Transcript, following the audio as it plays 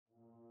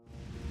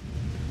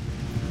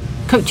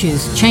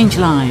Coaches Change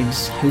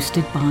Lives,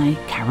 hosted by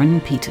Karen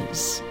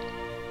Peters.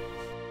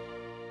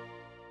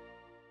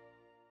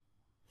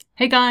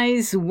 Hey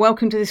guys,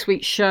 welcome to this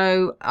week's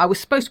show. I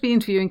was supposed to be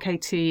interviewing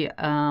Katie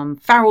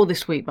Farrell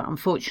this week, but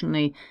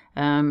unfortunately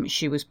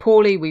she was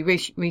poorly. We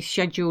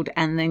rescheduled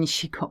and then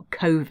she got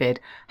COVID.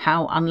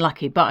 How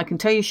unlucky. But I can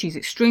tell you she's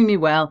extremely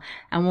well,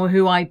 and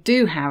who I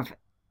do have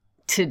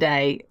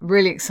today,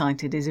 really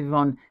excited, is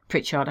Yvonne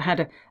Pritchard.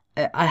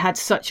 I had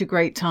such a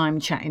great time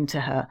chatting to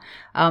her.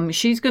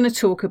 She's going to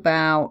talk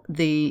about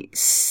the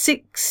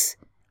 6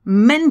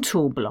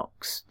 mental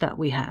blocks that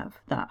we have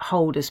that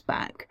hold us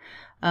back.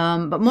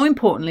 But more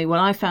importantly, what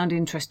I found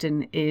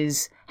interesting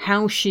is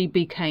how she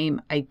became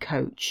a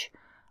coach.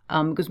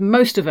 Because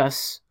most of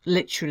us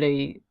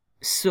literally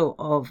sort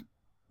of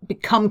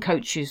become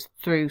coaches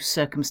through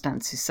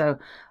circumstances. So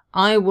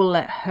I will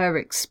let her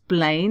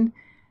explain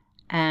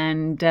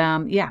and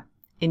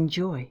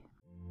enjoy.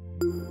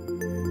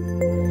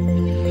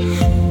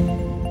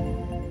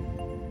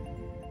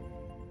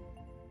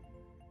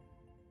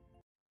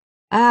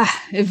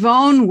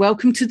 Yvonne,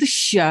 welcome to the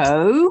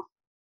show.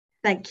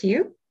 Thank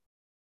you.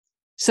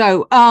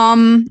 So,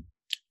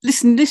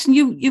 listen,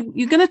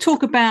 you're going to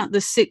talk about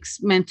the 6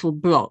 mental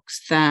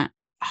blocks that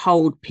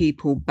hold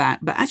people back.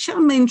 But actually,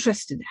 I'm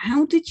interested.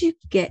 How did you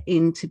get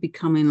into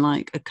becoming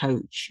like a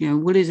coach? You know,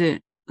 what is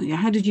it?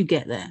 How did you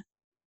get there?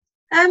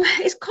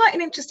 It's quite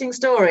an interesting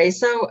story.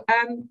 So,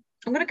 I'm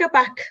going to go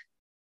back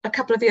a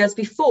couple of years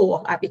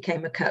before I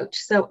became a coach.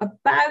 So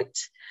about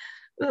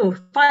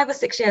 5 or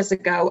 6 years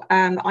ago,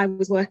 I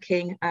was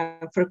working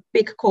for a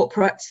big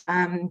corporate,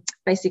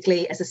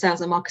 basically as a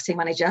sales and marketing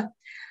manager.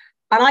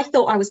 And I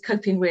thought I was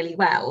coping really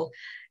well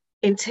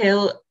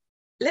until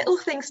little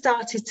things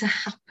started to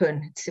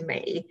happen to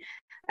me.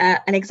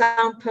 An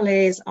example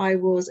is I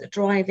was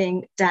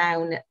driving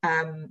down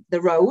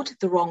the road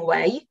the wrong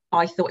way.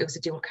 I thought it was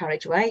a dual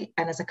carriageway.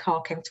 And as a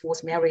car came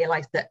towards me, I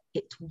realised that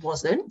it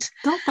wasn't.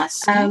 Oh,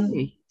 that's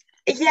scary.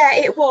 Yeah,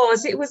 it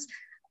was.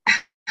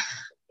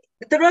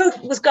 The road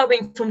was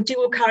going from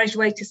dual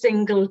carriageway to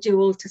single,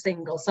 dual to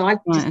single. So I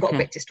just got a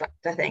bit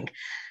distracted, I think.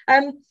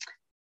 And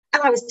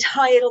I was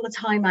tired all the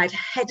time. I had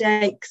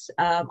headaches.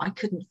 I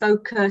couldn't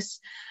focus.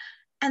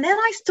 And then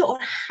I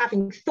started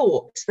having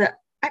thoughts that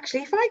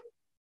actually, if I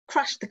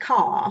crashed the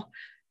car,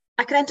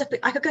 I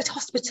could go to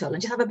hospital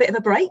and just have a bit of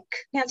a break.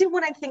 You know, I didn't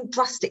want anything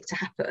drastic to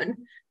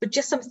happen, but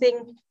just have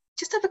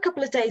a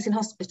couple of days in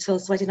hospital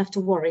so I didn't have to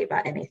worry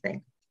about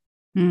anything.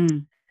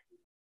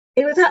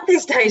 It was at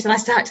this stage that I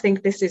started to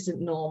think this isn't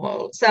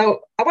normal.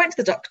 So I went to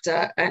the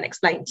doctor and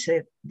explained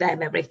to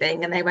them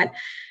everything. And they went,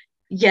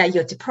 yeah,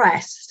 you're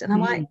depressed. And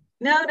I'm like,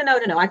 no,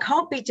 I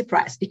can't be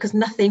depressed because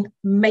nothing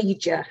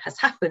major has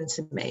happened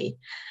to me.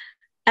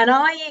 And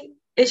I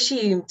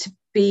assumed to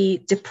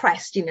be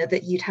depressed, you know,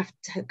 that you'd have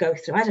to go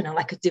through, I don't know,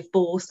 like a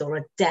divorce or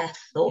a death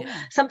or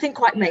something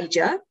quite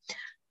major.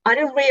 I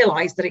didn't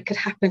realise that it could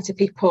happen to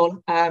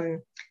people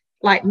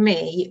like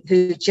me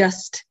who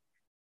just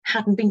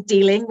hadn't been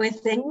dealing with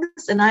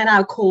things. And I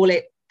now call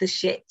it the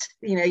shit.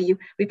 You know,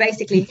 we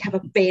basically have a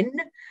bin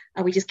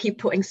and we just keep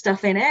putting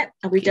stuff in it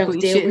and we don't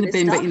deal with the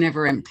bin, but you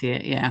never empty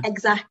it. Yeah,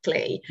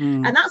 exactly.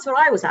 And that's where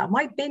I was at.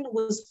 My bin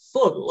was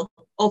full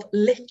of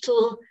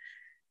little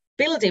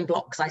building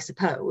blocks, I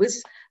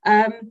suppose,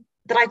 that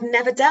I've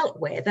never dealt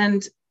with.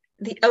 And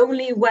the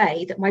only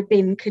way that my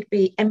bin could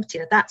be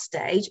emptied at that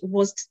stage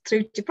was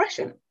through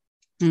depression.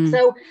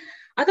 So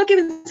I got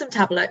given some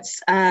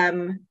tablets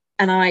and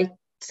I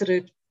sort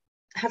of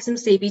had some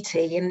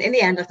CBT, and in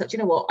the end I thought, you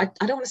know what, I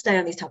don't want to stay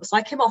on these tablets. So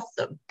I came off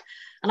them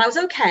and I was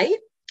okay,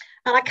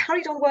 and I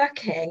carried on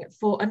working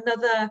for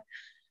another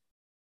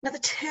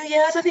 2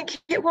 years, I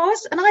think it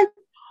was, and I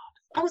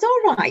was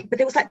all right, but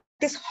there was like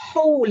this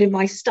hole in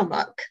my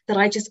stomach that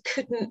I just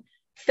couldn't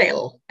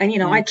fill. And you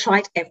know, I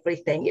tried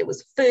everything. It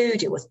was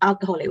food, it was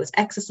alcohol, it was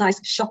exercise,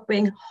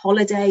 shopping,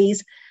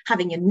 holidays,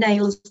 having your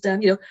nails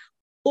done, you know,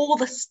 all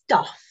the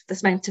stuff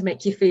that's meant to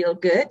make you feel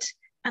good.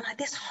 And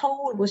this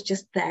hole was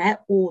just there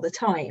all the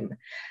time.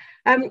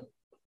 And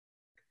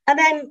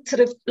then sort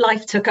of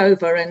life took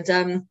over,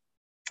 and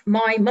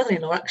my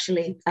mother-in-law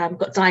actually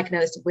got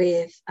diagnosed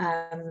with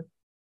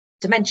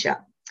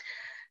dementia.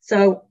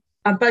 So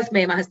both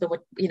me and my husband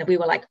were, you know, we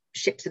were like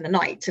ships in the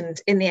night.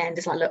 And in the end,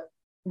 it's like, look,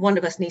 one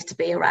of us needs to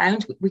be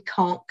around. We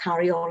can't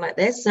carry on like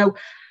this. So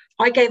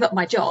I gave up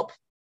my job,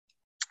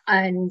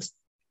 and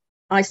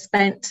I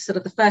spent sort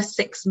of the first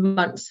 6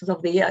 months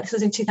of the year. This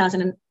was in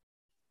 2019.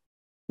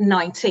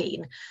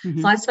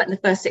 So I spent the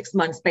first 6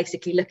 months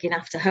basically looking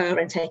after her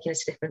and taking her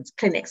to different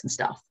clinics and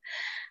stuff.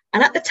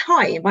 And at the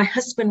time, my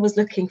husband was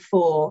looking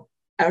for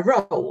a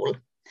role,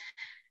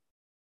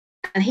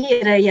 and he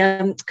had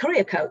a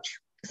career coach.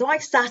 So I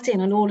sat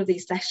in on all of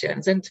these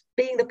sessions, and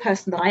being the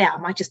person that I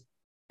am, I just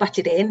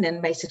butted in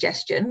and made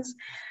suggestions.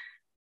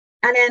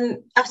 And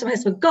then after my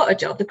husband got a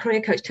job, the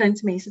career coach turned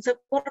to me and said, so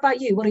what about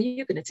you? What are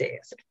you going to do? I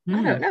said,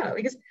 I don't know.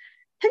 He goes,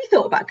 have you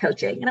thought about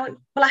coaching? And I went,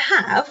 well, I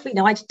have. You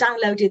know, I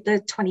downloaded the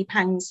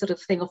 £20 sort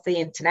of thing off the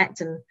internet,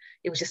 and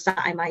it was just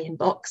sat in my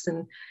inbox.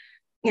 And,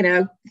 you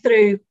know,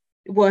 through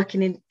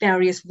working in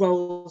various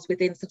roles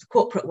within the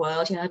corporate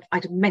world.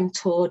 I'd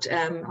mentored,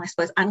 I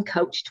suppose, and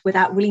coached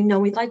without really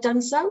knowing that I'd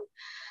done so.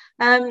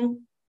 And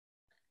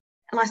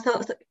I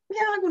thought, yeah,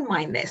 I wouldn't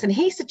mind this. And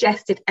he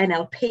suggested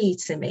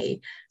NLP to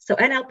me. So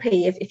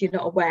NLP, if you're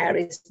not aware,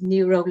 is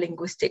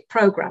neuro-linguistic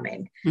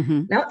programming.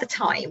 Mm-hmm. Now, at the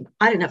time,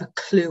 I didn't have a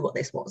clue what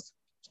this was.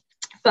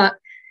 But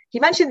he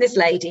mentioned this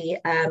lady,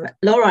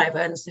 Laura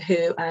Evans,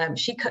 who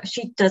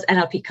she does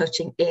NLP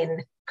coaching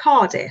in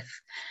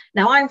Cardiff.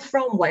 Now, I'm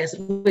from Wales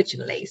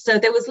originally, so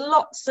there was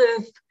lots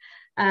of,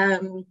 I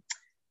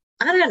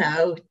don't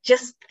know,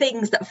 just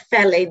things that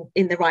fell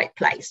in the right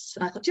place.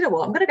 And I thought, you know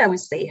what, I'm going to go and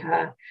see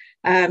her.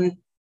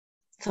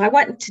 So I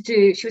went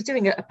she was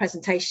doing a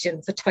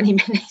presentation for 20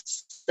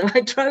 minutes. So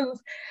I drove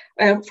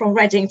from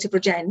Reading to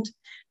Bridgend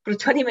for a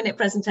 20-minute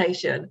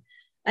presentation.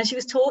 And she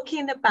was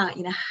talking about,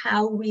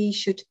 how we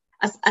should,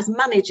 as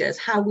managers,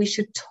 how we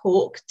should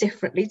talk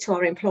differently to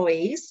our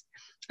employees.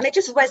 And it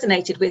just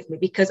resonated with me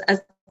because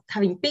as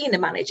having been a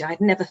manager,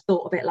 I'd never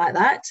thought of it like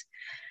that.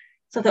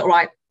 So I thought,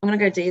 right, I'm going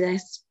to go do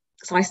this.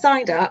 So I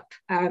signed up.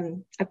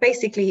 I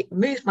basically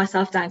moved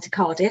myself down to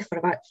Cardiff for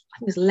about, I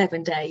think it was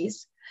 11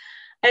 days.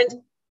 And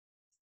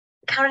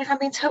Karen, if I'm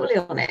being totally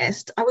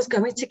honest, I was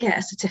going to get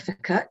a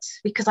certificate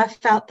because I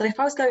felt that if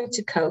I was going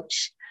to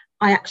coach,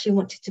 I actually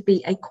wanted to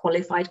be a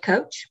qualified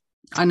coach.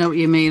 I know what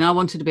you mean. I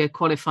wanted to be a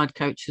qualified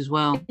coach as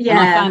well. Yeah. And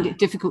I found it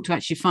difficult to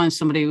actually find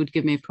somebody who would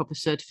give me a proper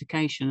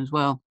certification as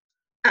well.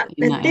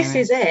 And this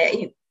is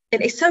it.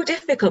 And it's so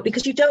difficult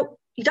because you don't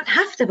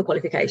have to have a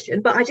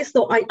qualification, but I just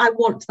thought I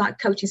want that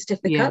coaching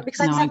certificate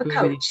because I'd never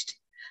coached.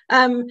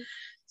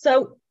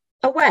 So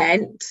I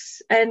went,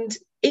 and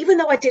even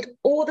though I did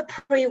all the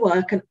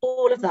pre-work and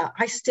all of that,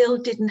 I still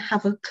didn't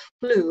have a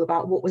clue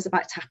about what was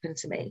about to happen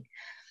to me.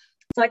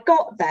 So I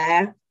got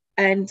there,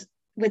 and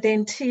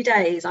within 2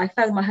 days, I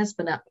phoned my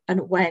husband up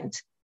and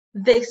went,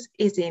 this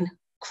is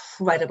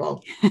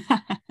incredible.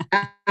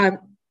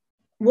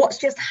 What's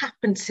just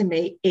happened to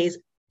me is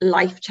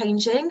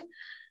life-changing.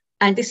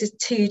 And this is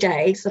 2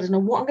 days. So I don't know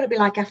what I'm going to be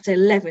like after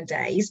 11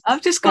 days.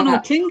 I've just gone all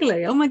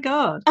tingly. Oh my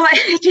God.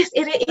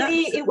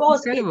 It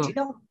was.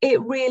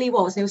 It really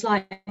was. It was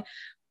like,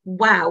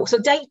 wow. So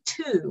day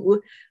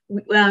 2,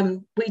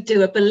 we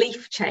do a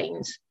belief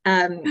change.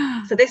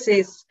 So this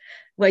is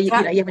where you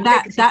have a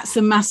negative. That's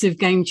a massive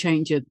game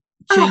changer,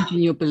 changing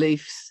your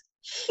beliefs.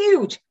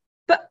 Huge.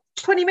 But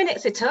 20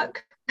 minutes it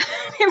took.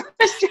 It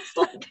was just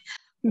like,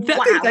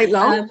 that didn't take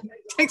long.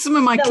 Take some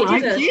of my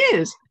clients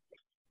years.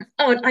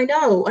 Oh, I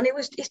know. And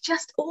it's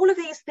just all of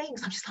these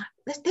things. I'm just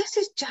like, this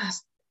is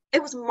just,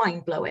 it was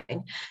mind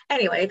blowing.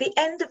 Anyway, at the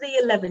end of the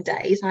 11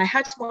 days, I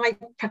had my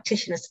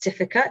practitioner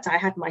certificate, I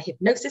had my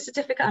hypnosis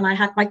certificate, and I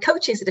had my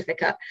coaching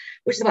certificate,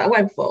 which is what I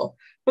went for.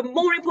 But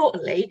more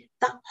importantly,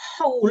 that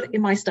hole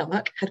in my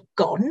stomach had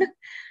gone.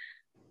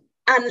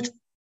 And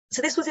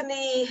so this was in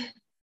the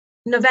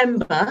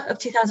November of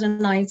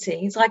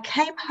 2019. So I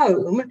came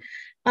home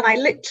and I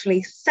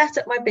literally set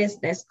up my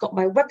business, got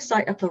my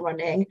website up and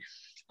running.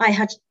 I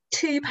had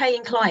 2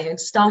 paying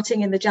clients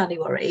starting in the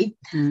January,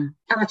 and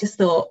I just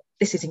thought,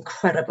 this is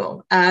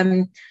incredible.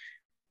 But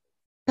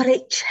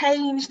it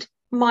changed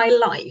my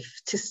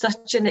life to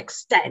such an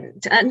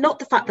extent, and not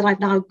the fact that I've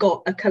now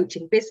got a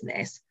coaching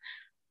business,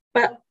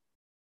 but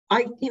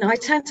I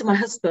turned to my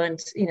husband,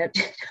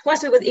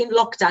 whilst we were in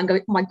lockdown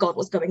going, oh my God,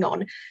 what's going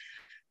on?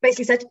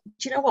 Basically said,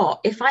 do you know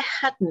what? If I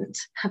hadn't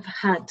have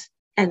had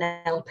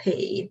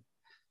NLP,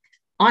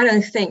 I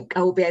don't think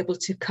I will be able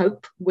to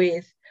cope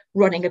with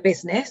running a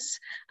business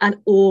and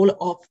all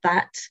of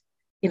that,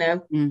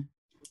 am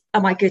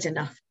I good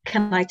enough?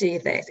 Can I do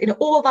this?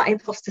 All that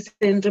imposter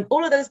syndrome,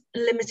 all of those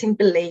limiting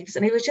beliefs.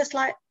 And it was just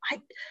like,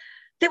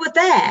 they were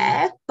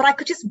there, but I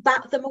could just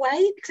bat them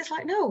away because it's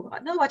like, no,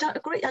 I don't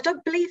agree. I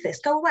don't believe this.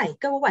 Go away.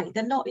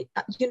 They're not,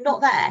 you're not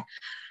there.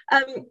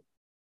 And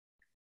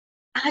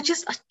I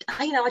just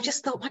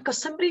thought, my God,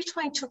 somebody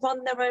trying to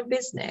run their own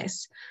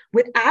business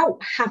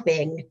without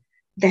having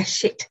their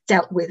shit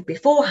dealt with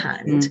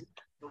beforehand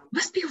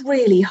must be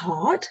really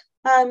hard.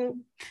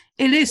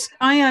 It is.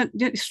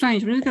 It's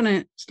strange. I'm just going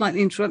to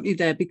slightly interrupt you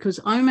there because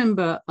I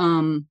remember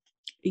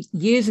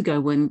years ago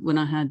when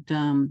I had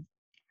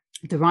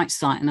the right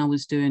site and I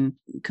was doing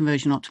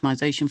conversion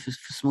optimization for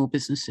small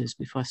businesses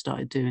before I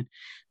started doing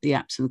the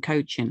apps and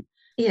coaching.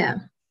 Yeah.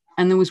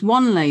 And there was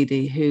one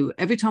lady who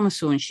every time I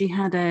saw her, she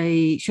had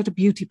a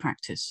beauty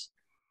practice,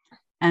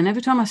 and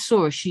every time I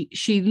saw her,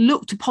 she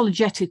looked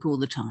apologetic all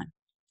the time.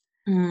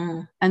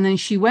 And then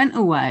she went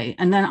away,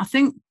 and then I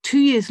think 2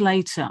 years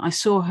later I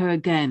saw her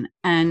again,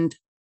 and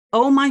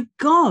oh my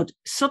God,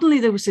 suddenly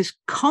there was this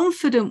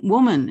confident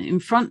woman in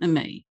front of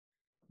me,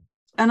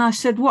 and I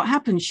said, what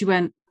happened? She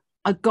went,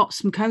 I got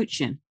some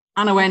coaching.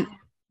 And I went,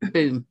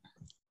 boom.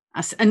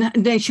 And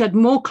then she had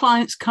more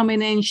clients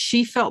coming in.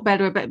 She felt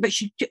better about it, but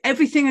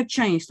everything had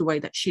changed, the way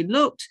that she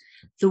looked,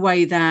 the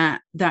way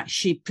that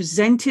she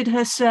presented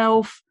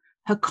herself,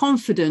 her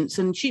confidence,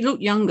 and she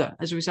looked younger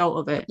as a result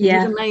of it.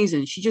 Yeah. It was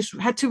amazing. She just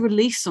had to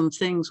release some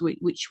things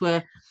which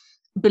were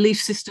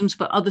belief systems,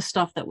 but other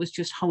stuff that was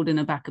just holding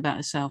her back about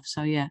herself.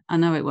 So yeah, I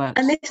know it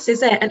works. And this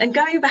is it. And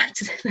going back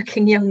to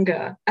looking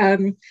younger.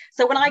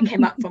 So when I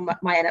came up from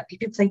my NLP,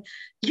 people saying,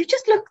 you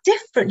just look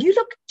different. You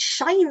look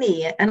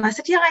shiny. And I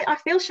said, yeah, I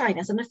feel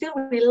shyness and I feel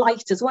really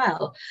light as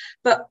well.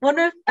 But one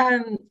of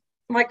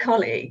my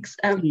colleagues,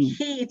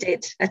 he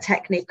did a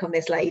technique on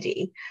this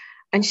lady,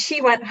 and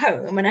she went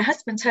home and her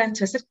husband turned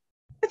to her and said,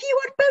 have you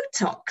had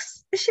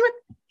Botox? And she went,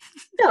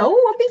 no,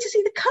 I've been to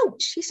see the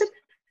coach. He said,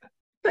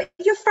 but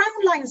your frown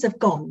lines have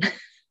gone.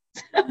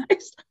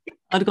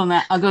 I'd have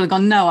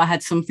gone, no, I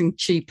had something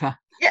cheaper.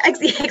 Yeah,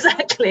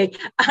 exactly.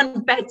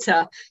 And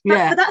better.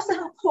 But that's the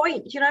whole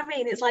point. You know what I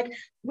mean? It's like,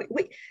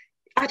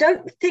 I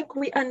don't think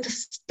we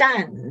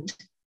understand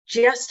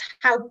just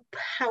how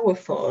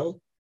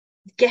powerful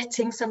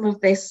getting some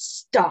of this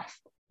stuff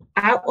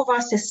out of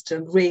our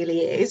system really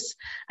is,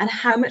 and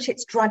how much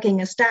it's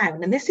dragging us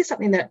down. And this is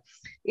something that,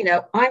 you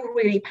know, I'm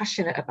really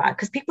passionate about,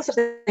 because people sort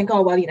of think,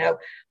 oh, well, you know,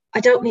 I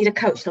don't need a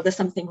coach, so there's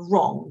something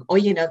wrong. Or,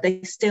 you know,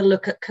 they still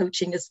look at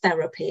coaching as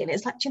therapy. And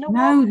it's like, do you know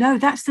what? No,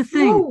 that's the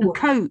thing. No. A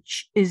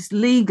coach is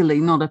legally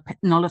not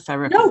a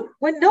therapy. No,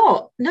 we're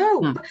not.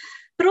 No.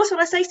 But also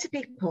what I say to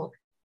people,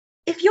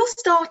 if your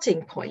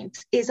starting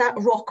point is at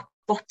rock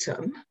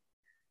bottom,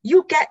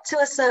 you'll get to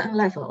a certain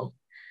level.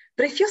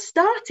 But if your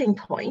starting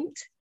point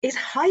is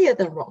higher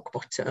than rock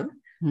bottom,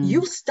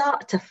 you'll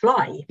start to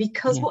fly,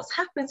 because what's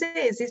happens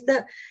is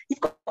that you've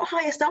got a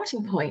higher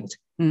starting point.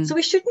 So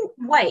we shouldn't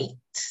wait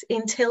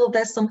until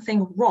there's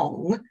something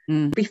wrong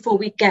before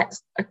we get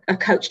a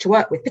coach to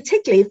work with,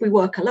 particularly if we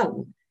work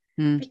alone,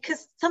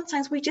 because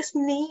sometimes we just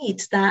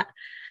need that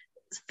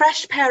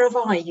fresh pair of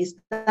eyes,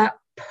 that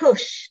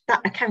push,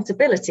 that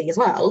accountability as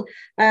well,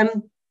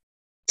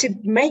 to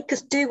make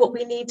us do what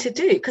we need to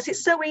do. Because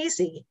it's so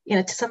easy, you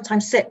know, to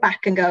sometimes sit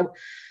back and go,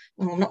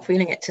 oh, I'm not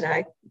feeling it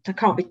today. I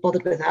can't be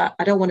bothered with that.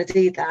 I don't want to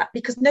do that,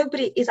 because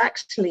nobody is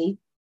actually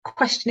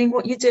questioning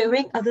what you're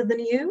doing other than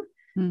you.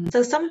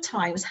 So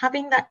sometimes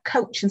having that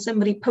coach and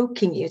somebody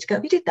poking you to go,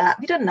 have you did that?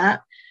 Have you done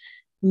that?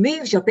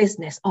 Moves your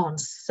business on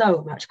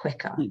so much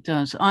quicker. It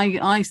does.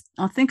 I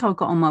think I've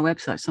got on my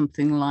website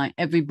something like,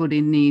 everybody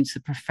needs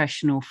a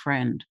professional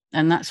friend.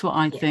 And that's what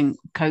I think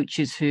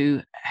coaches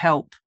who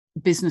help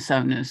business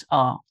owners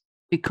are,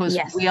 because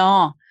we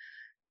are,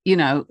 you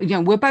know,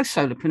 we're both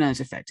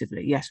solopreneurs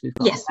effectively. Yes, we've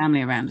got a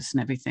family around us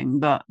and everything,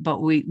 but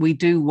we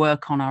do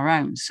work on our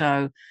own.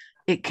 So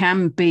it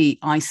can be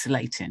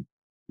isolating,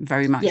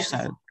 very much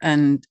so.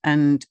 And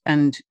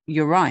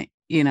you're right.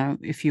 You know,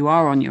 if you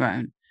are on your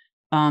own,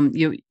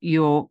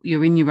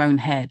 you're in your own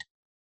head,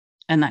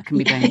 and that can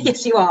be dangerous.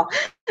 Yes, you are.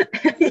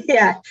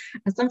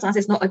 And sometimes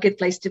it's not a good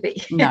place to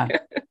be. No.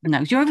 Do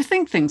you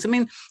overthink things? I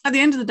mean, at the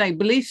end of the day,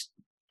 beliefs,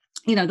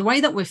 you know, the way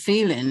that we're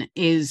feeling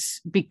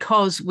is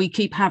because we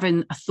keep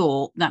having a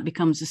thought that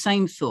becomes the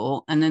same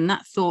thought, and then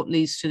that thought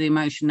leads to the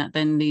emotion that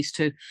then leads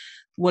to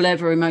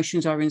whatever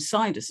emotions are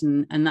inside us,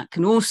 and that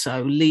can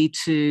also lead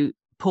to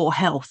poor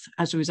health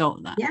as a result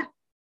of that. Yeah,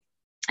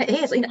 it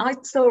is. I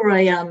saw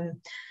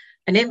an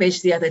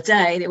image the other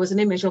day, and it was an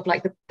image of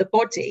like the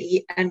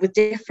body and with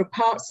different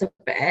parts of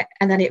it,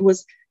 and then it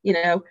was, you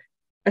know,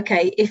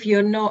 okay, if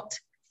you're not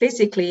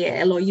physically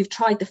ill, or you've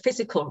tried the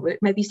physical route,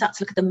 maybe you start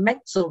to look at the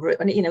mental route.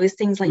 And, you know, it's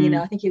things like, you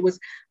know, I think it was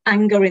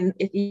anger,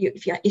 if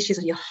you have issues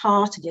with your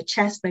heart and your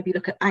chest, maybe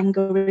look at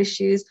anger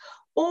issues,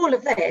 all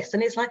of this.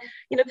 And it's like,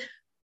 you know,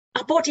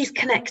 our body's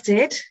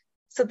connected.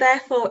 So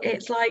therefore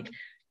it's like,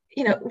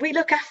 you know, we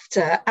look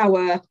after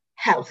our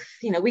health.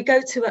 You know, we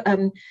go to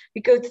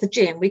the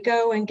gym, we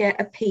go and get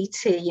a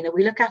PT, you know,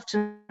 we look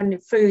after our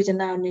food and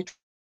our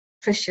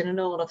nutrition and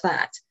all of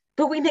that.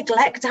 But we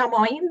neglect our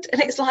mind.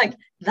 And it's like,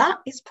 that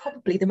is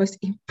probably the most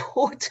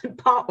important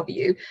part of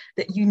you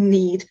that you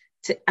need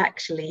to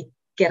actually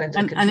get under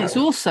control. And it's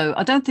also,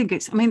 I don't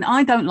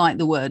like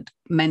the word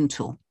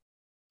mental.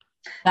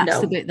 That's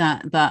the bit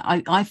that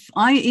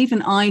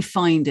I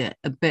find it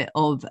a bit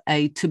of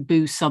a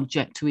taboo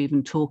subject to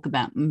even talk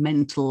about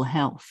mental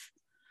health.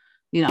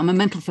 You know, I'm a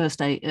mental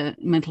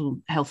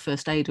health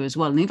first aider as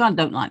well. And even I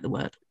don't like the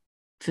word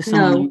for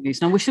some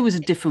reason. I wish there was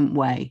a different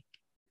way.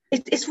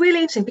 It's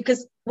really interesting,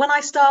 because when I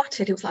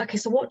started, it was like, okay,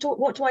 so what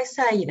do I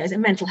say? You know, is it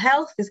mental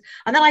health?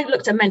 And then I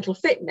looked at mental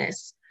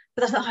fitness,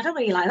 but I thought, I don't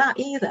really like that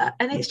either.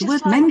 And it's the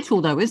just word like,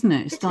 mental, though, isn't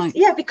it? It's like,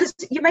 yeah, because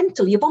you're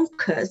mental, you're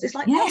bonkers. It's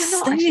like, yes,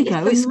 no, there you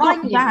go. It's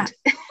got that.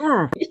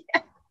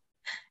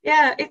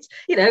 Yeah, it's,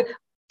 you know,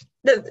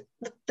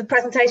 the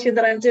presentation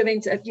that I'm doing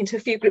to a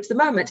few groups at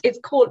the moment, it's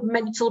called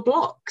mental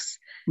blocks,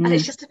 and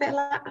it's just a bit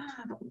like,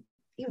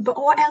 but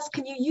what else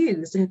can you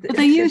use? But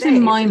they're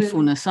using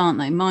mindfulness, aren't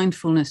they?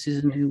 Mindfulness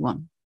is a new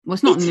one. Well,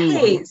 it's not a new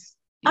one.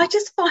 I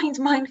just find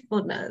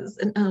mindfulness,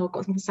 and oh god,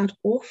 I'm going to sound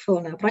awful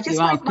now, but I just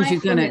find because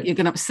you're going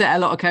to upset a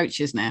lot of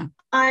coaches now.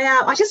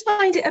 I just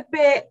find it a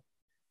bit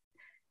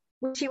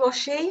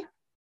wishy-washy.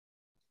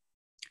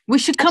 We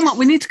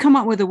need to come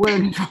up with a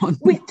word.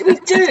 we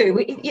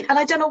do, and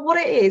I don't know what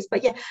it is,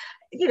 but yeah,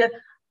 you know,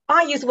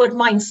 I use the word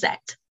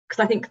mindset,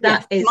 because I think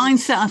that is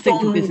mindset. I think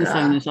for stronger. business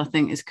owners, I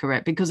think is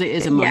correct, because it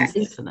is a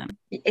mindset for them.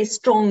 It's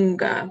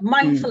stronger.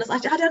 Mindfulness. I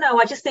don't know.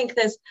 I just think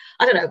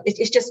I don't know.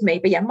 It's just me,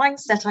 but yeah,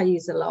 mindset I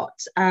use a lot.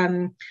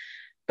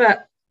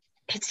 But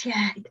it's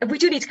we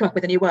do need to come up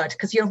with a new word,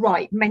 because you're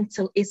right.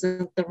 Mental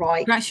isn't the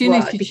right word. You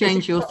need to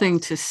change your thing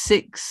to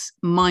 6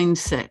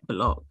 mindset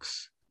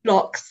blocks.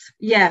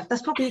 Yeah,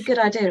 that's probably a good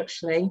idea,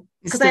 actually,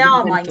 because they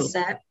are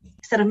mindset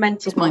instead of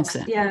mental blocks.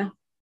 Mindset. Yeah.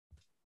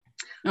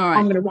 All right.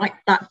 I'm going to write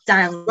that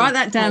down. Write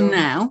that down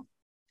now,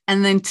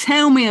 and then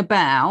tell me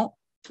about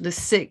the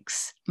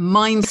 6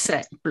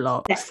 mindset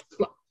blocks. Yes,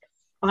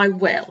 I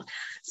will.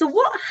 So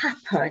what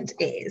happened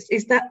is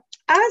that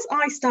as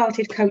I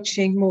started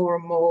coaching more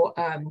and more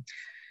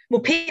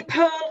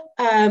people,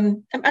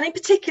 and in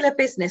particular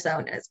business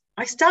owners,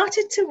 I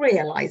started to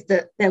realize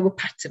that there were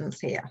patterns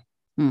here.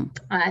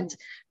 And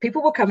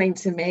people were coming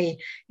to me,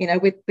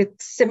 with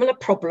similar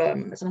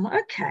problems. And I'm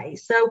like, okay.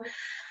 So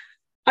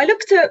I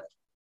looked at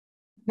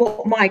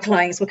what my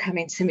clients were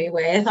coming to me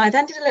with. I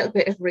then did a little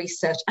bit of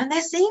research, and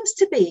there seems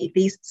to be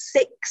these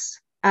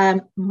 6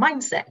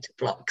 mindset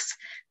blocks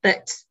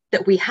that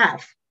we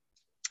have.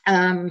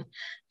 And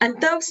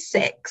those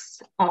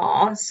 6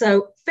 are,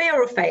 so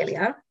fear of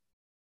failure,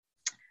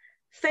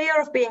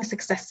 fear of being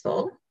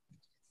successful,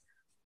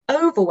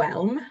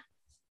 overwhelm,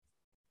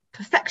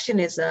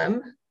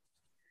 perfectionism,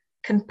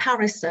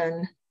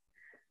 comparison,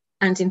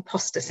 and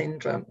imposter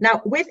syndrome.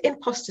 Now, with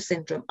imposter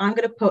syndrome, I'm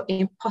going to put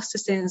imposter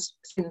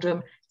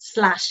syndrome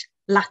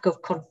 / lack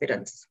of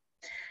confidence.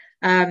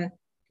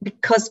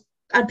 Because,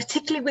 and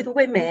particularly with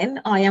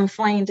women, I am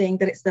finding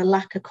that it's the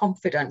lack of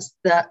confidence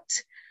that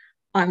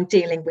I'm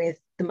dealing with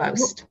the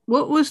most.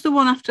 What was the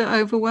one after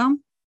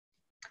overwhelm?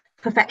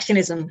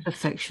 Perfectionism.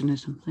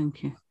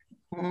 Thank you.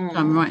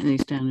 I'm writing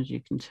these down, as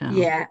you can tell.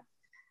 Yeah.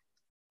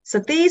 So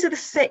these are the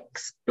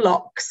 6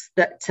 blocks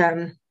that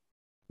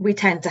we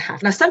tend to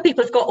have. Now, some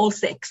people have got all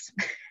 6.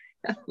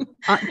 Do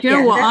you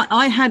know what?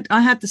 I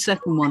had the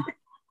second one.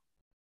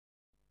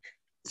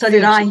 So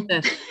did I.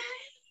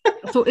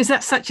 I thought, is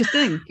that such a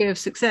thing? Fear of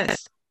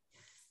success.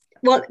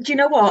 Well, do you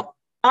know what?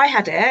 I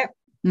had it,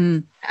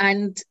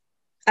 and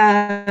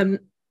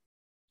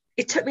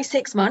it took me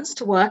 6 months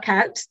to work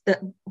out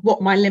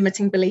what my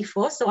limiting belief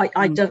was. So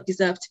I don't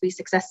deserve to be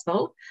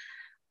successful.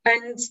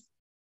 And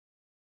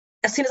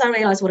as soon as I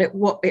realised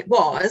what it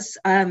was,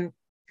 I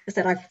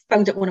said, I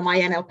phoned up one of my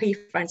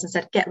NLP friends and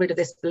said, get rid of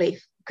this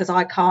belief, because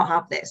I can't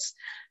have this.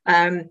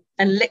 And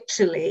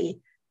literally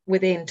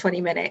within 20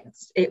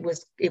 minutes, it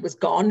was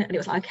gone, and it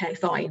was like, okay,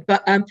 fine.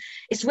 But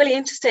it's really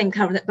interesting,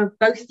 Karen, that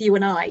both you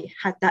and I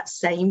had that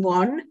same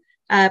one.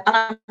 And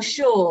I'm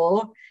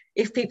sure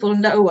if people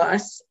know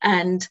us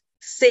and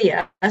see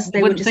us,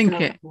 they would just think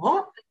it.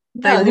 What?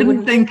 No, they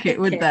wouldn't think it,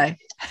 would they?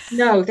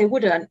 No, they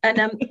wouldn't.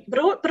 And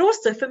but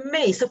also for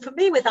me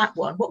with that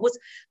one, what was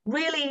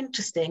really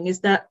interesting is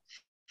that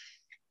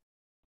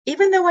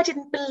even though I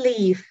didn't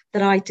believe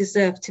that I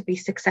deserved to be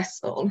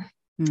successful,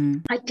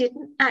 I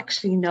didn't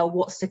actually know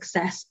what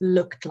success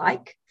looked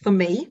like for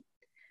me.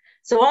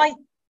 So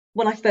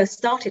when I first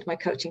started my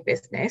coaching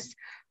business,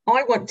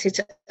 I wanted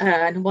to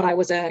earn what I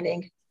was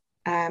earning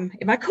in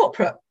my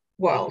corporate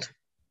world.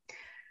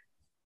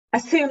 I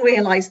soon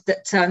realised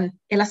that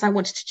unless I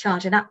wanted to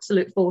charge an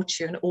absolute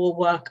fortune or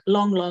work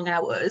long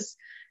hours,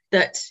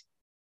 that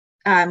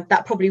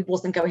probably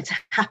wasn't going to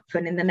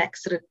happen in the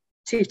next sort of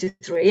 2 to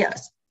 3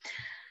 years.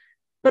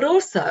 But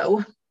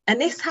also, and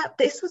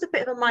this was a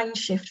bit of a mind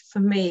shift for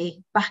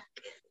me back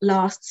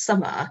last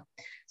summer.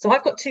 So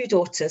I've got 2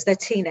 daughters, they're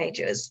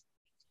teenagers.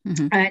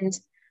 And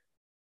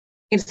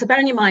so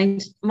bearing in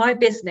mind, my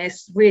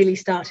business really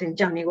started in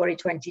January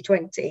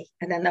 2020,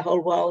 and then the whole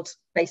world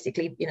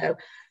basically,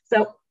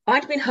 so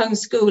I'd been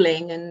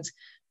homeschooling, and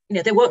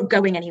they weren't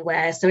going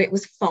anywhere, so it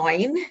was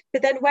fine.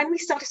 But then when we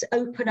started to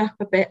open up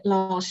a bit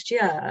last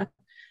year,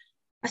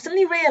 I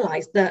suddenly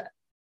realised that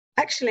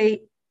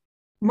actually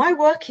my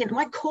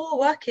core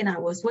working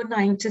hours were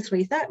 9 to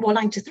 3,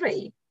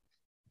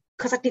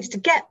 because I needed to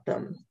get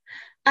them.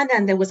 And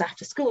then there was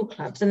after school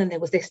clubs, and then there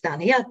was this, that,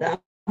 and the other.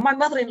 My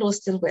mother-in-law's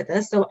still with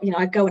us, so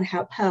I go and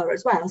help her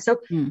as well. So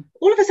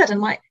all of a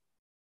sudden, I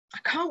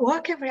can't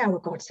work every hour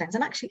God sends,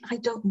 and actually I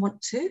don't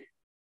want to.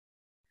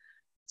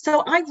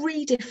 So I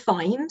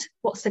redefined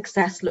what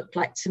success looked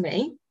like to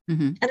me.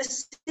 And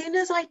as soon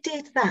as I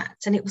did that,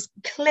 and it was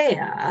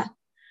clear,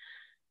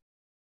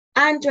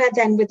 and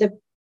then with the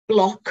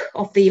block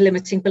of the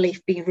limiting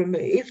belief being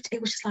removed,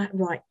 it was just like,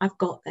 right, I've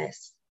got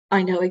this.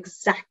 I know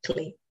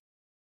exactly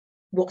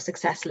what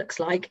success looks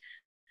like,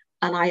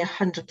 and I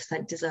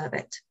 100% deserve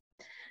it.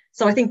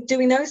 So I think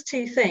doing those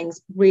 2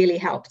 things really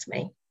helped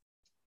me.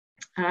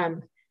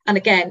 And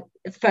again,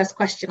 the first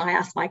question I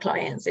ask my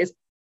clients is,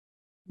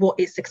 what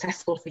is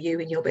successful for you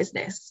in your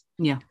business?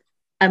 Yeah.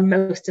 And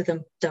most of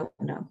them don't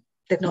know.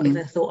 They've not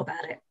even thought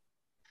about it.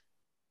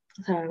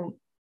 So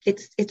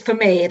it's for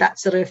me,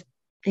 that's sort of,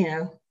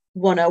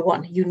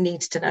 101. You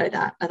need to know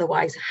that.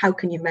 Otherwise, how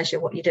can you measure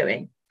what you're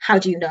doing? How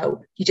do you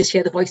know? You just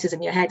hear the voices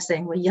in your head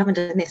saying, well, you haven't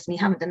done this and you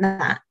haven't done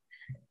that.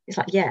 It's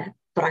like, yeah,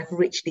 but I've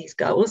reached these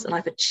goals and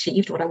I've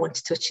achieved what I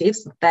wanted to achieve.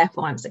 So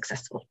therefore I'm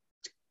successful.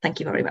 Thank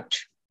you very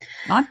much.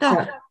 I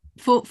don't.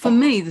 For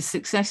me, the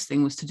success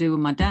thing was to do with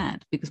my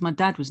dad, because my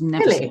dad was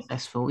never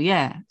successful.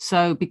 Yeah.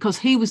 So because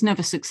he was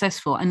never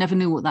successful, I never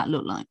knew what that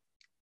looked like.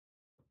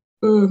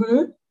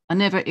 Mm-hmm. I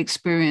never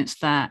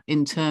experienced that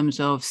in terms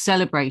of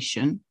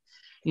celebration,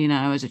 you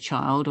know, as a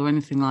child or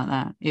anything like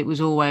that. It was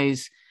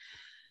always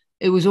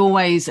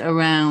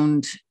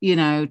around, you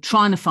know,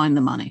 trying to find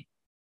the money.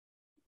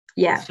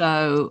 Yeah.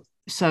 So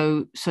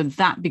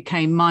that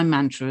became my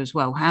mantra as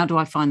well. How do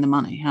I find the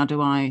money? How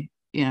do I,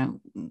 you know,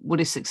 what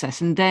is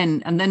success? And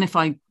then if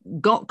I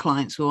got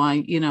clients or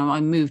I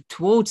moved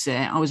towards it,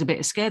 I was a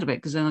bit scared of it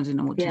because then I didn't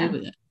know what to do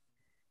with it.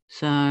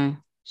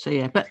 So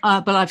yeah, but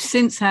I've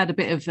since had a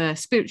bit of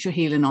spiritual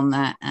healing on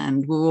that,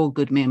 and we're all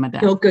good, me and my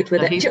dad. You're good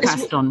with it.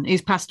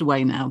 He's passed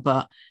away now,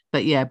 but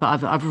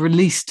I've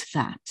released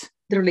that.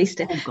 They released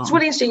it. It's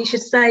really interesting you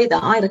should say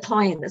that. I had a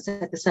client that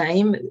said the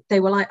same. They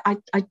were like,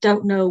 I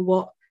don't know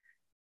what,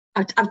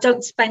 I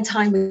don't spend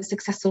time with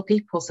successful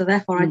people, so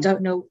therefore I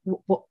don't know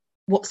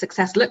what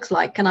success looks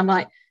like. And I'm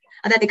like,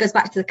 and then it goes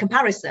back to the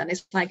comparison.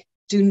 It's like,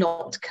 do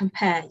not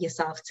compare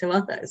yourself to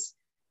others.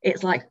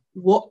 It's like,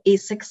 what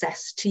is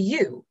success to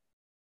you?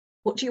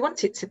 What do you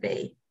want it to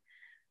be?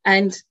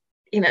 And,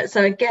 you know,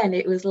 so again,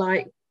 it was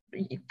like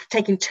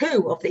taking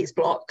two of these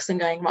blocks and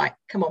going, right,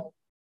 come on,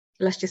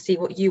 let's just see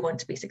what you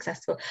want to be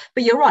successful.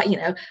 But you're right, you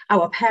know,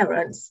 our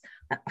parents,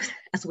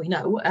 as we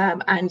know,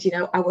 and, you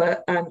know,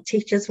 our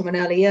teachers from an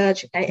early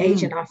age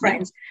and our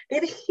friends, they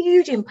have a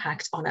huge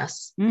impact on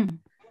us.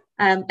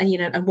 And, you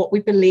know, and what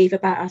we believe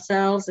about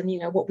ourselves and, you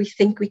know, what we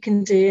think we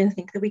can do and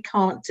think that we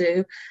can't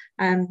do.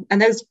 And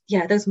those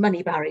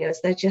money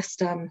barriers, they're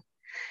just,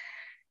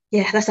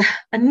 that's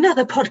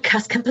another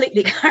podcast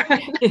completely.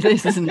 It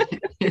is, isn't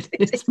it?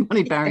 It's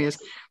money barriers,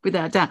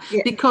 without doubt.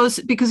 Yeah. Because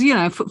you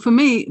know, for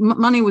me,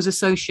 money was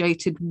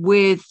associated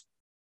with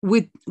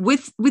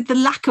the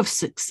lack of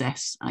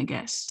success, I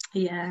guess.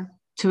 Yeah.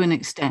 To an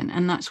extent,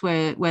 and that's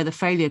where the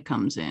failure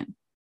comes in.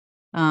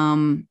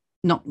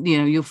 Not, you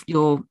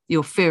know,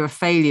 your fear of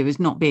failure is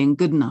not being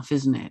good enough,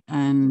 isn't it?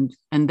 And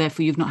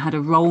therefore you've not had a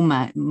role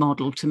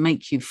model to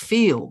make you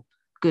feel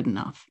good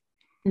enough.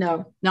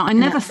 No, I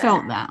never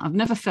felt that. I've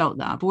never felt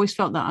that. I've always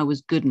felt that I was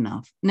good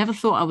enough. Never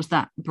thought I was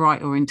that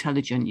bright or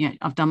intelligent. Yet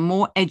I've done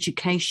more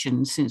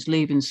education since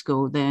leaving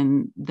school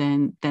than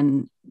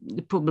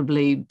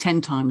probably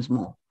 10 times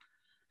more.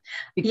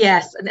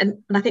 Yes,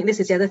 and I think this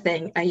is the other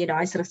thing. You know,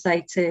 I sort of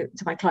say to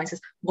my clients is,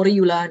 what are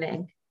you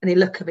learning? And they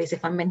look at me as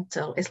if I'm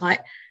mental. It's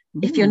like,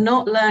 if you're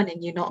not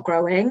learning, you're not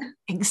growing.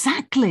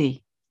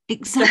 Exactly.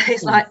 So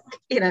it's like,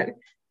 you know,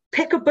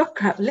 pick a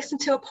book up, listen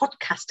to a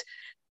podcast.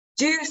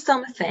 Do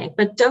something,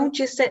 but don't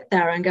just sit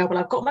there and go, well,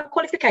 I've got my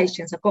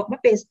qualifications, I've got my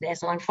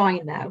business, and I'm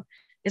fine now.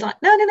 It's like,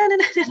 no.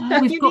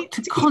 We've got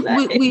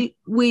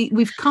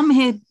we've come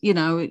here, you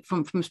know,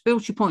 from a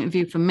spiritual point of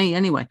view, for me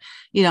anyway,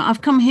 you know,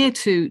 I've come here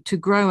to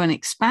grow and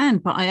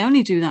expand, but I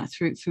only do that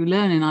through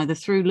learning, either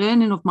through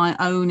learning of my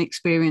own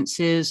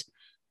experiences,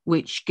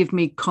 which give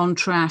me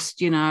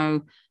contrast, you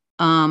know,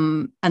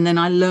 and then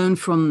I learn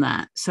from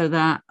that, so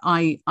that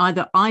I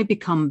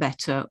become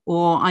better,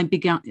 or I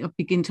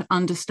begin to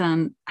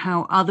understand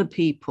how other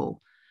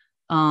people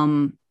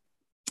are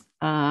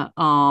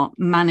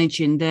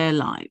managing their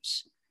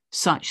lives,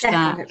 such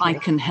Definitely. That I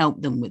can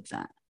help them with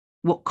that.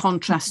 What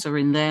contrasts are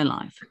in their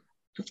life.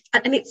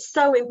 And it's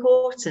so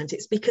important.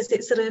 It's because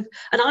it's sort of,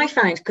 and I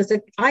found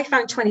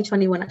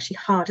 2021 actually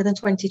harder than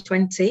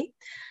 2020.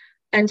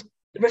 And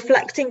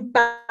reflecting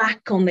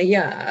back on the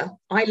year,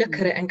 I look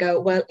at it and go,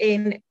 well,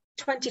 in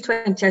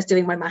 2020, I was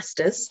doing my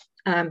master's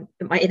in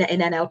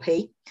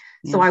NLP.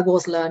 So I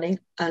was learning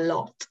a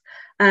lot.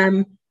 But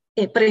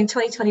in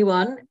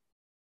 2021,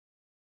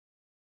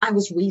 I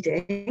was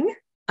reading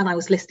and I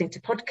was listening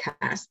to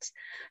podcasts.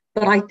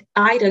 But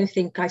I don't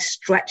think I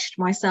stretched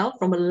myself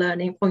from a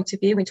learning point of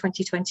view in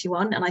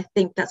 2021. And I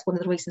think that's one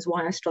of the reasons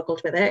why I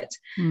struggled with it.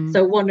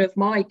 So one of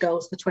my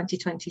goals for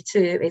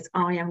 2022 is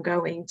I am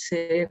going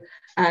to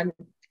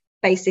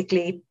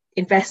basically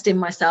invest in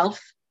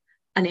myself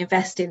and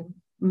invest in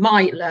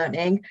my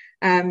learning,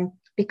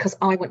 because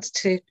I want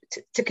to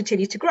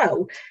continue to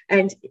grow.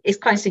 And it's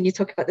quite interesting you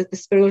talk about the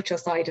spiritual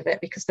side of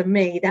it, because for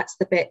me, that's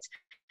the bit.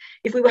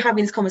 If we were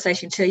having this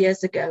conversation 2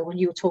 years ago, when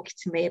you were talking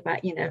to me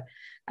about, you know,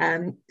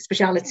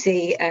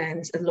 spirituality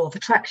and the law of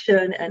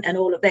attraction and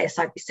all of this,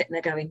 I'd be sitting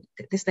there going,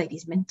 this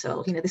lady's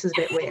mental, you know, this is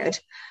a bit weird.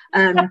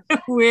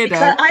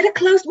 Because I had a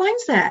closed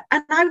mindset,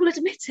 and I will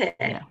admit it.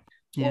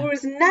 Yeah.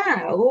 Whereas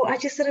now I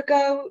just sort of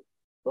go,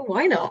 well,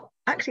 why not?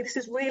 Actually, this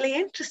is really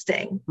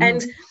interesting.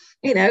 And,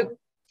 you know,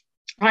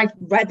 I've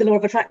read the law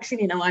of attraction,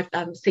 you know, I've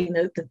seen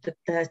the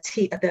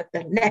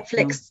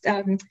Netflix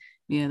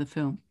the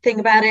film thing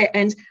about it,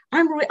 and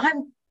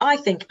I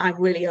think I'm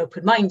really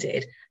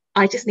open-minded.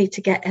 I just need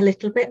to get a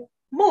little bit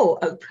more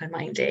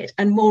open-minded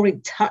and more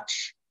in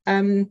touch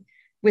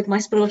with my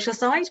spiritual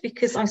side,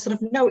 because I sort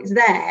of know it's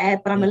there,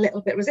 but I'm a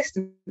little bit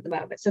resistant at the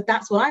moment. So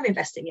that's what I'm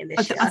investing in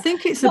this year. I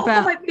think it's not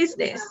about my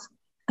business.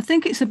 I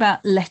think it's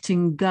about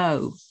letting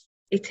go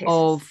It is.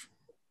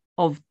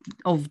 Of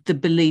the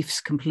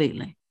beliefs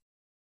completely.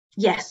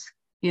 Yes.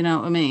 You know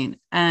what I mean?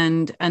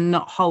 And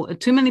not hold,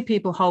 too many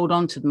people hold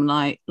on to them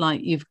like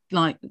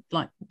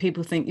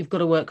people think you've got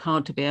to work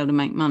hard to be able to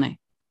make money.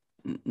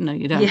 No,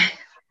 you don't. Yeah.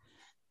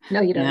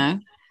 No, you don't. You know?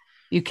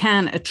 You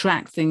can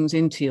attract things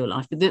into your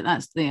life, but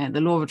that's the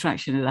law of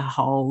attraction is a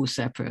whole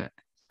separate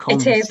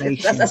conversation. It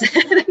is. That's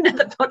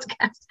another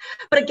podcast.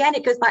 But again,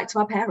 it goes back to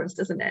our parents,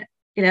 doesn't it?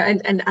 You know,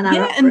 and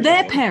our and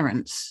their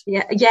parents.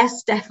 Yeah.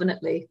 Yes,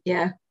 definitely.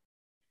 Yeah.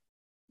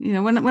 You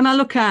know, when I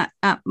look at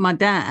my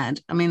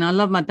dad, I mean, I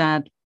love my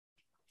dad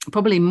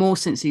probably more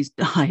since he's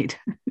died.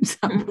 It's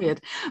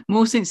weird.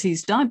 More since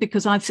he's died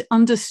because I've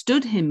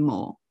understood him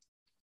more.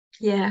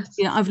 Yeah.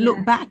 You know, I've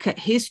looked back at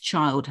his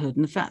childhood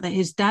and the fact that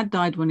his dad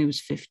died when he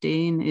was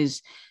 15.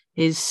 His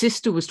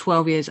sister was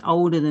 12 years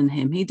older than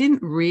him. He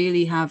didn't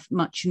really have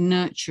much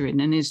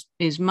nurturing, and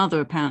his mother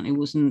apparently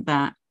wasn't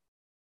that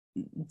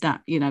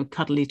you know,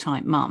 cuddly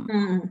type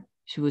mum.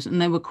 She was,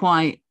 and they were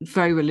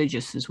very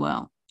religious as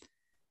well.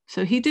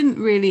 So he didn't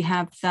really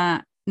have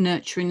that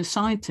nurturing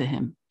side to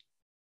him,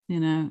 you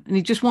know, and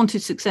he just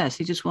wanted success.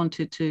 He just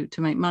wanted to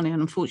make money.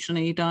 And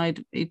unfortunately he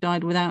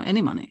died without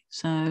any money.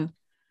 So,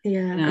 yeah,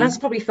 you know, and that's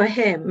probably for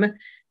him,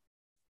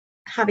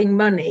 having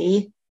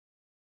money,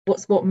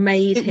 what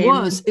made him.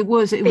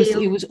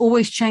 He was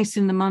always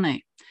chasing the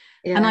money.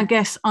 Yeah. And I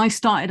guess I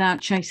started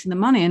out chasing the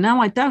money, and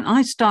now I don't.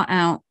 I start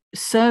out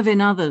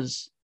serving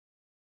others.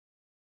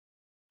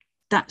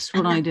 That's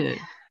what I do.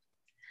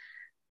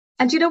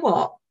 And you know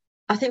what?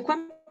 I think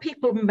when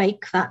people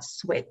make that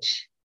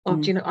switch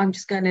of, you know, I'm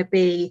going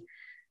to,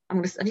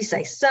 as you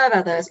say, serve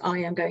others. I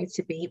am going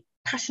to be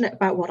passionate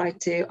about what I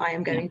do. I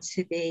am going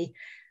to be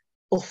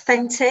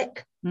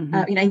authentic. You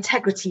know,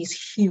 integrity is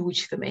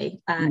huge for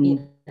me.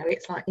 You know,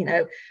 it's like, you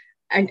know,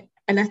 and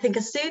I think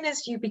as soon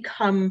as you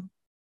become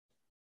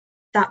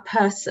that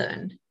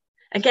person,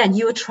 again,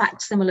 you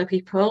attract similar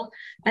people.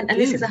 And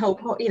this is the whole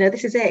point, you know,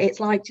 this is it. It's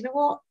like, do you know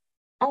what?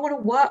 I want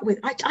to work with,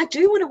 I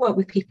do want to work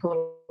with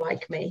people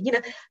like me. You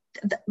know,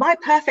 my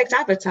perfect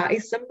avatar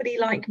is somebody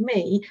like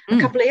me a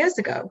couple of years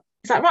ago.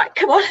 It's like, right,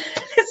 come on,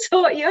 let's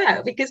sort you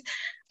out, because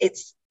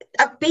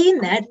I've been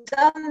there,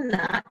 done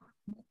that,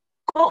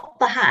 got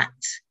the hat,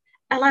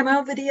 and I'm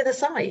over the other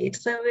side.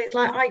 So it's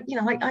like,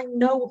 I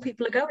know what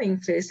people are going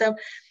through. So,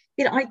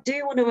 you know, I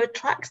do want to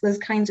attract those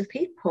kinds of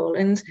people.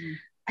 And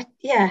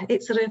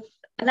it's sort of,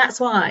 and that's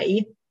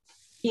why,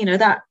 you know,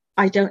 that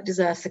I don't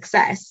deserve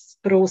success,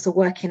 but also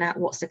working out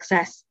what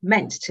success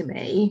meant to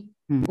me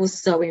was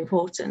so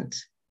important.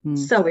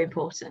 So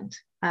important.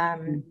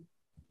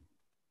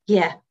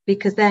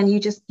 Because then you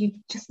just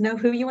know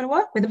who you want to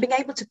work with, and being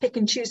able to pick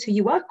and choose who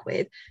you work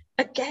with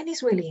again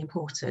is really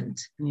important,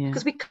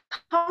 because we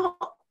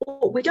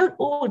don't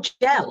all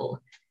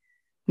gel.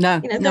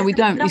 No, you know, we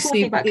don't. You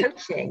see, about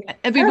coaching.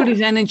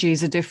 Everybody's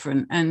energies are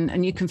different,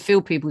 and you can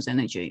feel people's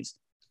energies.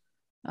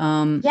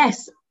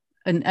 Yes.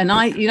 And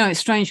I, you know,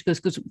 it's strange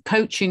because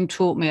coaching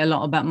taught me a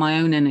lot about my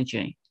own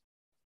energy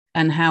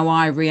and how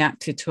I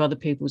reacted to other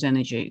people's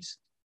energies.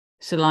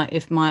 So like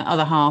if my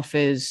other half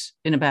is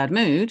in a bad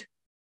mood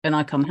and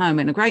I come home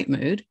in a great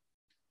mood,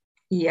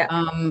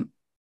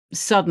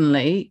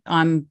 suddenly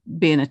I'm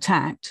being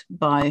attacked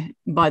by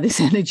this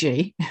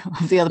energy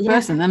of the other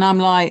person. And I'm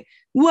like,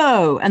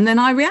 whoa. And then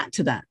I react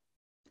to that.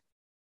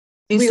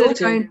 Instead of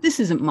going, this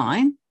isn't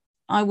mine,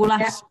 I will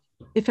ask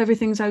if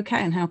everything's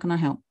okay and how can I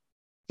help?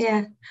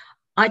 Yeah.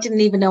 I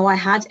didn't even know I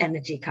had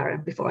energy,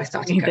 Karen, before I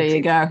started coaching. There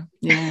you go.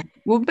 Yeah.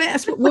 Well,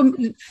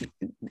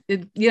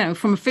 you know,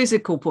 from a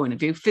physical point of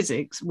view,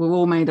 physics, we're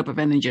all made up of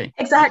energy.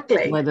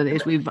 Exactly. Whether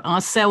it is, our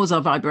cells are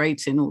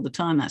vibrating all the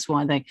time. That's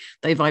why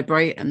they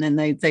vibrate, and then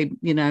they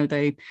you know,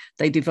 they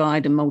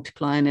divide and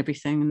multiply and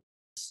everything. And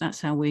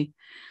that's how we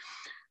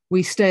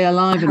stay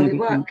alive and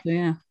everything. So,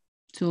 yeah,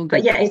 it's all good.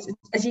 But yeah, it's,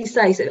 as you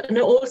say, and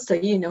also,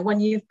 you know, when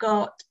you've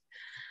got,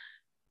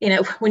 you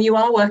know, when you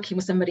are working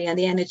with somebody and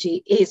the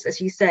energy is,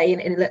 as you say, in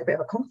a little bit of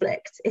a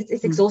conflict,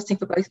 it's exhausting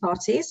for both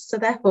parties. So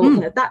therefore,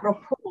 you know, that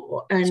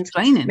rapport and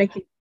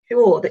making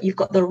sure that you've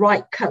got the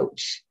right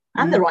coach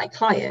and the right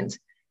client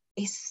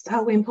is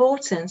so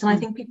important. And I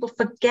think people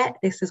forget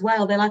this as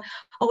well. They're like,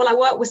 oh, well, I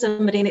worked with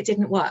somebody and it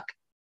didn't work.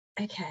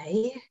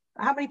 Okay.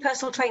 How many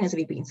personal trainers have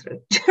you been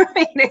through? I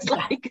mean, it's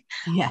like,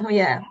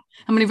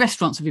 How many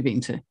restaurants have you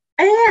been to?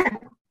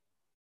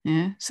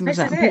 Yeah, some of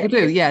that people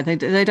do. Yeah,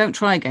 they don't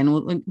try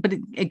again. But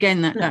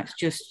again, that's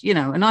just, you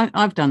know. And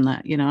I've done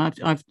that. You know,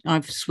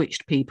 I've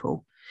switched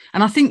people,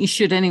 and I think you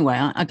should anyway.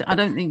 I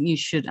don't think you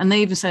should. And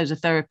they even say as a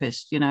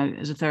therapist, you know,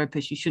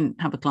 you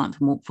shouldn't have a client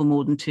for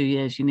more than 2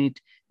 years. You need,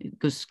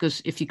 because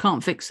if you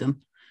can't fix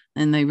them,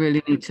 then they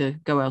really need to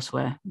go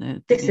elsewhere.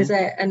 This is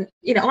it. And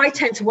you know, I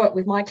tend to work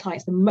with my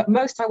clients. The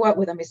most I work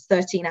with them is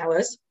 13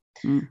 hours.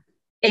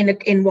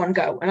 In one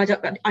go, and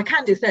I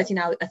can do a 13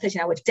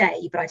 hour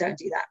day, but I don't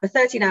do that. But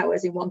 13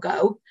 hours in one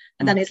go,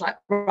 and then it's like,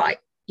 right,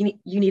 you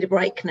need a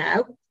break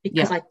now,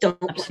 because I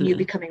don't want you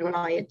becoming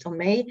reliant on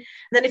me. And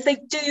then if they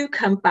do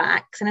come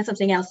back and then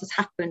something else has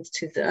happened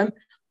to them,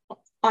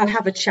 I'll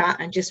have a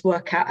chat and just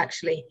work out,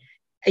 actually,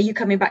 are you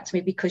coming back to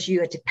me because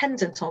you are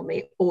dependent on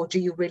me, or do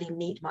you really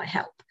need my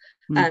help?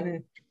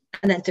 And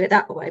then do it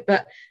that way.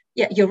 But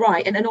yeah, you're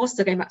right. And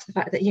also going back to the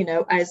fact that, you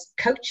know, as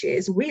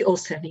coaches, we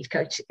also need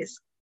coaches.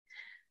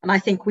 And I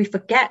think we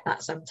forget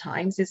that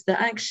sometimes, is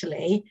that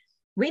actually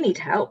we need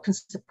help and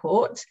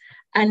support.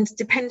 And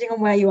depending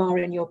on where you are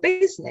in your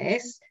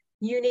business,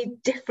 you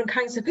need different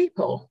kinds of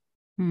people.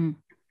 And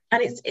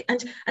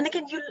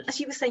again, as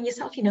you were saying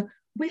yourself, you know,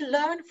 we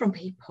learn from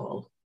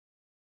people.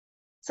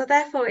 So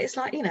therefore, it's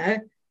like, you know,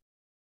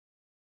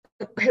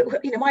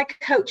 my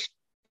coach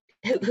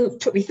who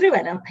took me through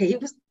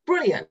NLP was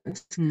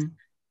brilliant.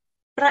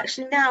 But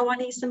actually now I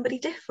need somebody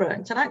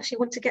different, and I actually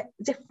want to get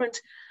different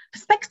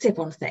perspective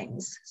on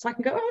things, so I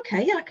can go,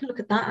 okay, yeah, I can look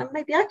at that, and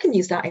maybe I can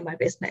use that in my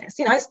business.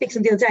 You know, I was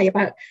speaking the other day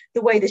about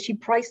the way that she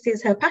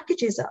prices her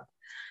packages up.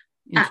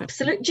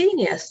 Absolute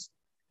genius.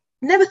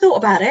 Never thought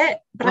about it.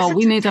 But well,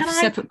 we need to have a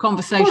separate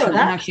conversation on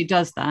how she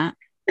does that.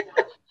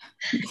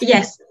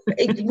 Yes,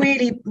 it's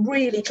really,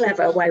 really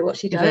clever way what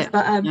she does.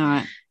 But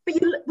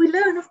we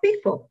learn of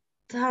people.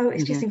 So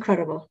it's just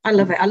incredible. I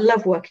love it. I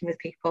love working with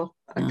people.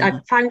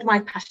 I've found my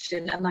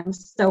passion, and I'm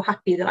so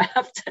happy that I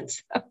have done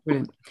so.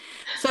 Brilliant.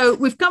 So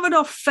we've covered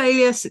off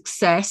failure,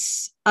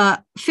 success,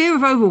 fear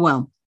of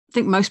overwhelm. I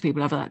think most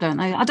people have that, don't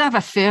they? I don't have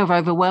a fear of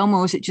overwhelm,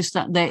 or is it just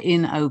that they're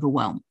in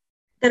overwhelm?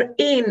 They're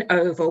in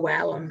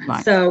overwhelm.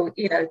 Right. So,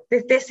 you know,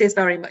 this is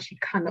very much, you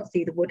cannot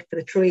see the wood for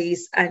the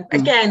trees. And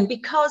again,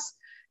 because,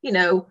 you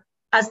know,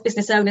 as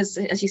business owners,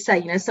 as you say,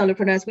 you know,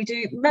 solopreneurs, we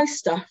do most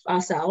stuff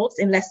ourselves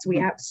unless we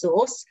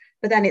outsource.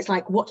 But then it's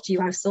like, what do you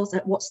outsource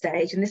at what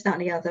stage, and this, that,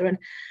 and the other.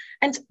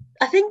 And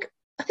I think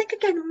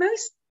again,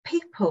 most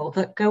people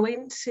that go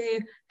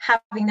into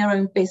having their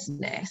own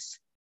business,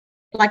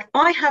 like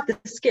I have the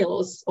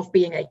skills of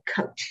being a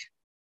coach.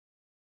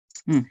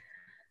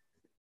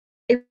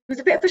 It was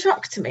a bit of a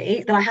shock to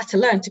me that I had to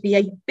learn to be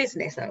a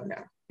business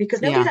owner,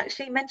 because nobody's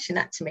actually mentioned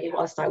that to me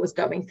whilst I was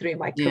going through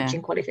my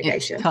coaching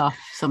qualification. It's tough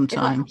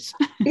sometimes.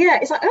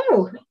 It's like,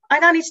 oh, I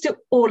now need to do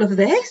all of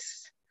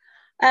this.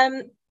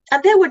 And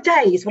there were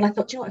days when I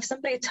thought, you know what, if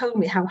somebody had told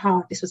me how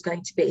hard this was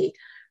going to be,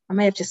 I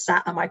may have just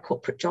sat at my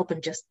corporate job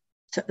and just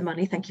took the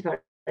money. Thank you very,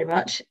 very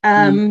much.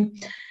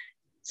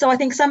 So I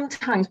think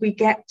sometimes we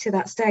get to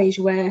that stage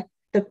where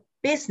the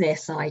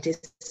business side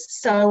is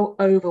so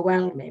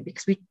overwhelming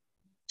because we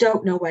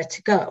don't know where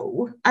to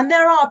go. And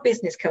there are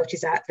business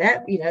coaches out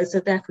there, you know, so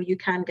therefore you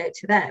can go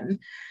to them.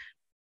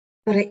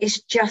 But it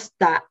is just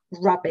that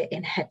rabbit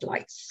in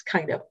headlights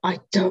kind of, I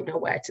don't know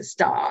where to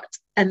start.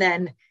 And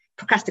then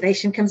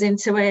procrastination comes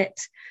into it,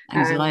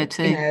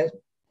 anxiety, you know,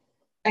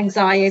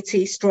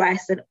 anxiety,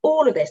 stress, and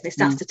all of this, and it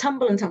starts to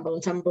tumble and tumble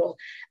and tumble,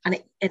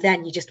 and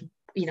then you just,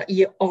 you know,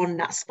 you're on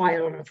that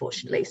spiral,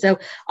 unfortunately. So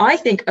I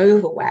think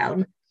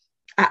overwhelm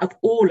out of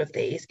all of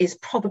these is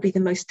probably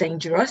the most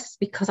dangerous,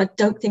 because I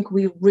don't think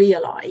we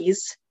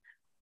realize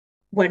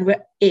when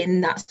we're in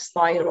that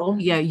spiral.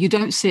 You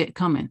don't see it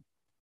coming.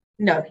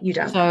 No, you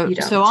don't.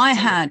 So I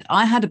had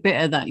a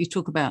bit of that. You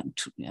talk about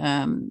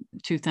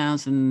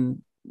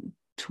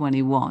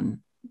 2021,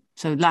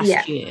 so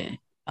last year,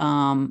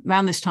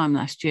 around this time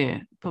last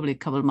year, probably a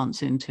couple of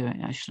months into it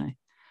actually,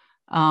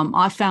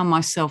 I found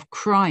myself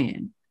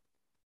crying,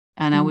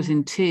 and I was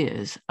in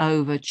tears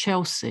over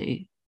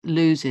Chelsea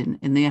losing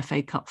in the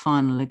FA Cup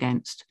final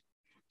against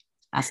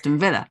Aston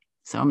Villa.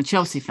 So I'm a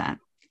Chelsea fan,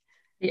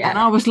 and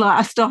I was like,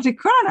 I started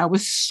crying, I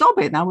was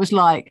sobbing, I was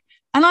like,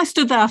 and I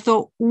stood there, I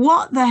thought,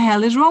 what the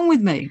hell is wrong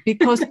with me?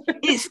 Because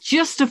it's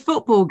just a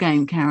football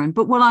game, Karen.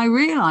 But what I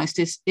realized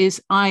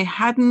is I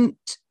had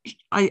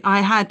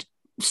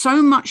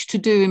so much to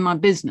do in my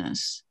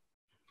business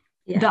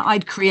that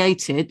I'd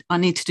created. I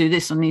need to do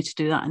this, I need to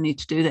do that, I need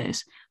to do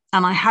this.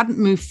 And I hadn't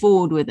moved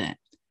forward with it.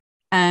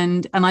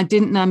 And I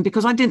didn't know,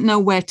 because I didn't know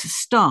where to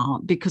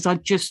start, because I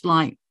just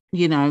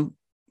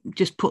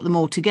just put them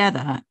all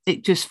together.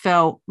 It just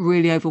felt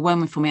really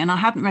overwhelming for me, and I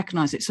hadn't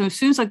recognized it. So as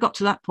soon as I got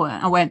to that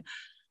point, I went,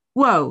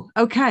 whoa,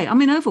 okay,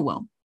 I'm in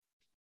overwhelm.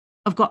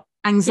 I've got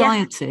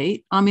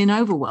anxiety. I'm in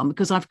overwhelm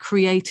because I've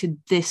created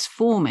this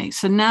for me.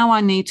 So now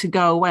I need to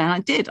go away. And I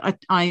did.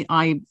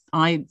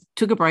 I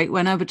took a break,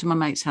 went over to my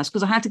mate's house,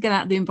 because I had to get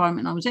out of the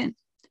environment I was in.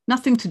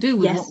 Nothing to do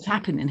with what was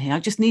happening here. I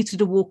just needed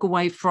to walk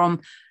away from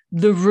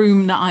the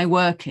room that I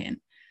work in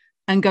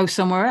and go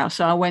somewhere else.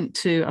 So I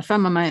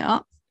found my mate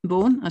up,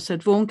 Vaughan. I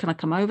said, Vaughan, can I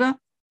come over?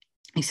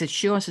 He said,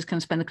 sure. I said, can I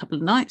spend a couple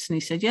of nights? And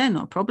he said, yeah,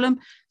 not a problem.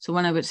 So I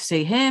went over to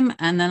see him.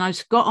 And then I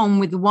just got on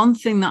with the one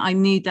thing that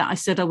I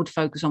said I would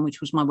focus on,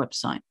 which was my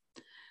website.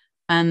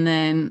 And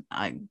then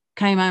I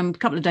came home a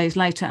couple of days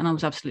later and I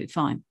was absolutely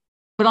fine.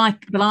 But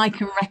I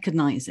can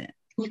recognize it.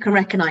 You can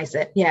recognize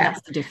it. Yeah.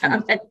 That's the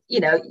difference.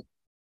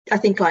 I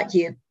think like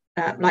you,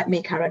 like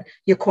me, Karen,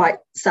 you're quite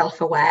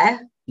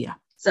self-aware. Yeah.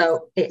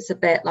 So it's a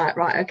bit like,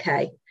 right,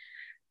 okay,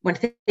 when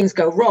things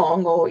go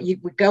wrong or you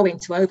would go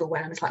into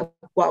overwhelm, it's like,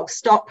 well,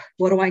 stop.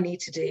 What do I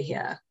need to do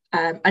here?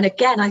 And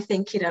again, I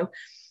think,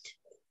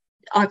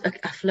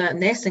 I've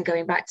learned this, and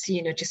going back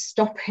to, just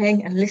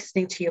stopping and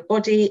listening to your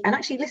body, and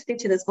actually listening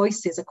to those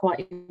voices are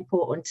quite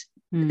important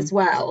as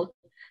well.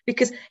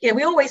 because,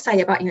 we always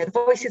say about, the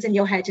voices in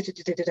your head,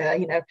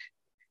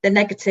 the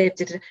negative,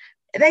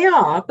 they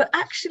are, but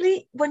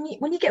actually when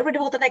you get rid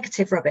of all the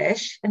negative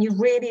rubbish and you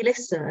really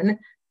listen,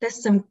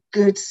 there's some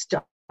good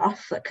stuff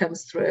that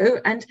comes through.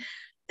 And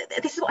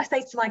this is what I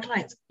say to my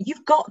clients: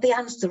 you've got the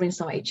answer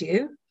inside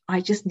you. I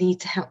just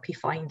need to help you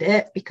find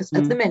it, because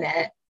at the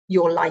minute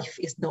your life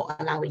is not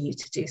allowing you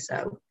to do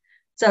so.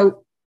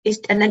 So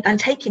and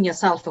taking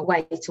yourself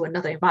away to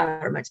another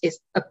environment is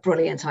a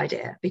brilliant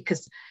idea,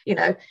 because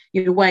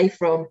you're away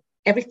from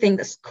everything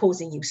that's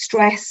causing you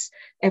stress,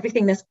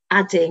 everything that's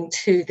adding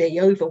to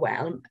the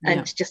overwhelm,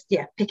 and just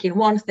picking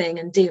one thing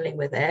and dealing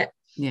with it.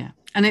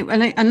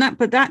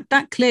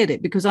 That cleared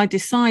it, because I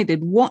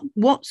decided what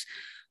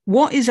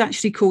is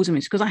actually causing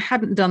this, because I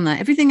hadn't done that.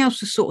 Everything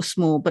else was sort of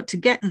small, but to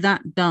get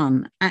that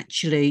done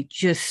actually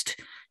just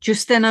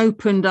then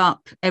opened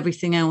up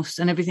everything else,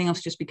 and everything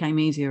else just became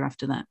easier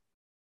after that.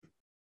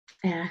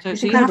 Yeah,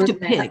 so you have to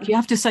pick. You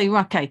have to say,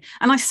 okay.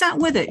 And I sat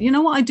with it. You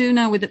know what I do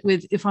now with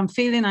if I'm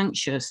feeling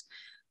anxious,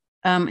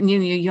 and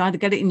you either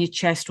get it in your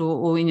chest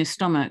or in your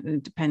stomach.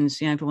 It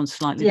depends. Everyone's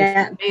slightly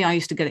different. Me, I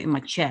used to get it in my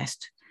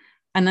chest,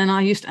 and then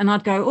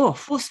I'd go, oh,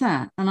 what's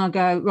that? And I'd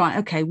go, right,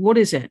 okay, what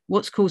is it?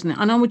 What's causing it?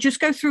 And I would just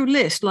go through a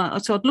list.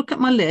 So I'd look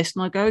at my list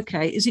and I'd go,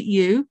 okay, is it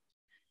you?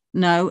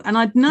 No, and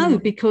I'd know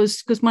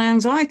because my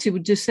anxiety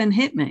would just then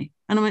hit me,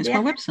 and I went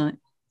to my website.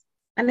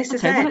 And this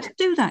is it. Well, let's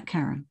do that,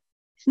 Karen.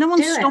 No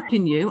one's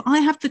stopping you. I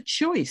have the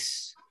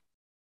choice.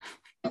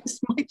 It's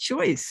my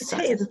choice.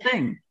 That's the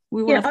thing.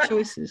 We all have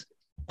choices.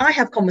 I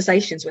have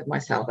conversations with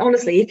myself.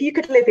 Honestly, if you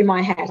could live in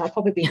my head, I'd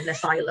probably be in an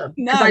asylum.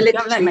 No, I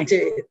literally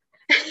do.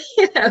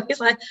 It's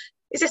like,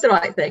 is this the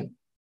right thing?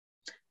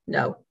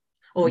 No.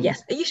 Or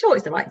yes. Are you sure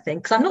it's the right thing?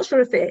 Because I'm not sure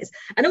if it is.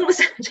 And all of a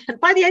sudden,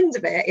 by the end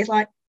of it, it's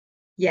like,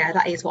 yeah,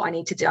 that is what I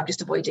need to do. I'm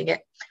just avoiding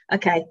it.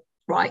 Okay,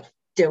 right,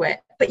 do it.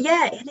 But and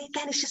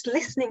again, it's just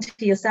listening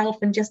to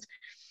yourself, and just,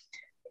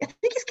 I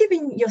think it's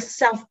giving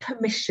yourself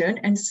permission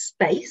and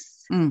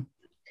space to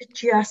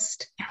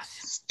just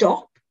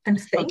stop and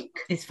think.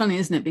 It's funny,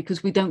 isn't it?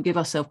 Because we don't give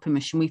ourselves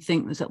permission. We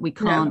think that we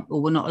can't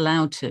or we're not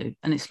allowed to.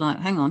 And it's like,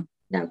 hang on.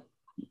 No.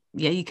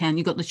 Yeah, you can.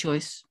 You got the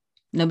choice.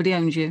 Nobody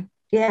owns you.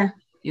 Yeah.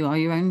 You are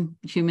your own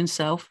human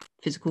self,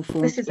 physical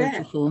form,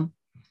 spiritual form.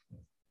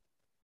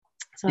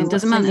 So it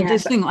doesn't matter.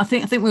 This thing, I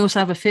think we also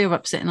have a fear of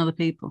upsetting other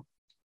people.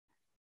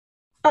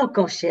 Oh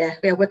gosh, yeah.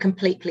 We're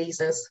complete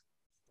pleasers.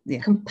 Yeah,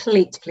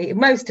 completely.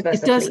 Most of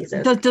us are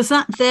pleasers. Does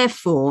that,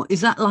 therefore, is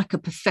that like a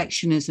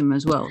perfectionism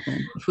as well?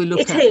 Then, if we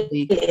look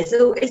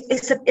so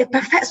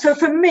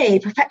for me,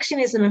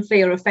 perfectionism and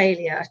fear of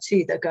failure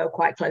too, that go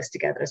quite close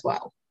together as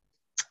well.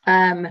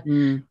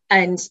 And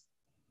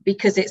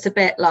because it's a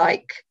bit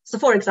like, so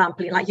for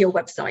example, like your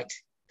website,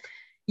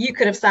 you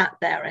could have sat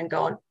there and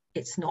gone,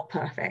 it's not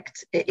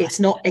perfect.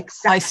 It's not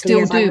exactly. I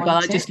still do,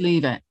 but I just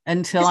leave it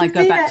until I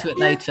go back to it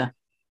later.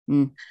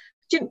 Do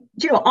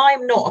you know,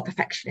 I'm not a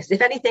perfectionist.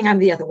 If anything, I'm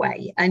the other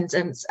way. And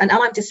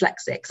I'm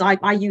dyslexic, so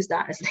I use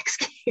that as an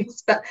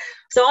excuse. But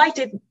so I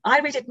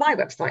redid my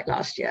website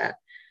last year,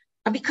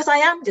 and because I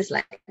am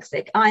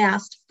dyslexic, I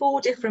asked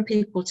 4 different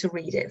people to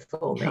read it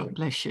for me. God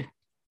bless you.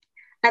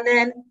 And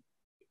then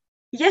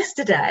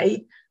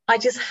yesterday, I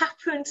just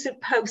happened to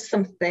post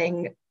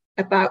something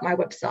about my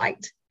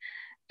website,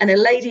 and a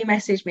lady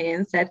messaged me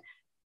and said,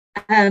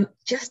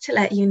 just to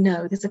let you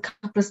know, there's a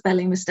couple of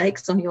spelling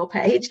mistakes on your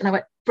page. And I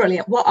went,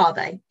 brilliant, what are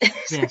they?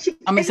 Yeah,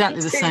 I'm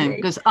exactly the same,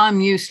 because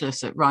I'm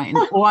useless at writing,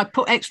 or I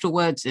put extra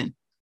words in.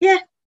 Yeah,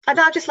 and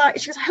I just like,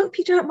 she goes, I hope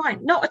you don't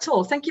mind. Not at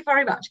all, thank you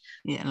very much.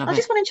 Yeah, I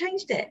just went and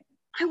changed it.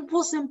 I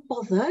wasn't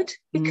bothered,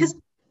 because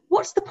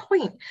what's the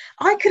point?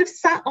 I could have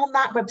sat on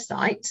that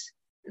website,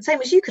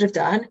 same as you could have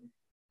done,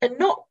 and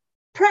not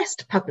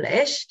pressed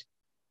published,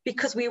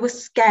 because we were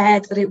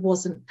scared that it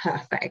wasn't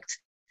perfect.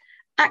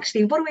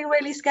 Actually, what are we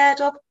really scared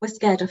of? We're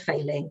scared of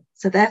failing.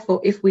 So therefore,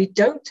 if we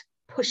don't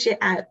push it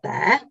out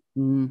there,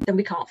 then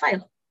we can't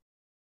fail.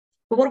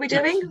 But what are we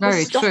doing?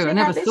 That's very true. I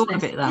never thought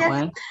of it that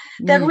way.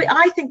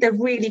 I think they're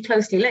really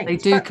closely linked. They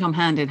do come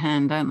hand in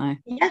hand, don't they?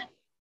 Yeah.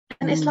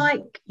 And it's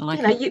like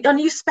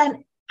you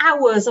spent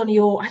hours on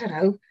your, I don't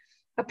know,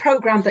 a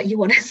program that you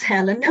want to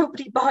sell, and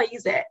nobody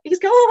buys it. You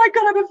just go, oh my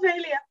God, I'm a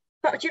failure.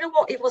 But do you know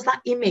what? It was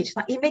that image.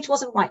 That image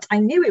wasn't right. I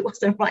knew it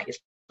wasn't right. It's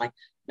like,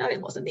 no,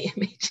 it wasn't the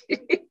image.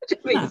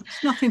 No,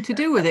 it's nothing to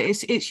do with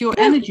it. It's your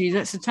energy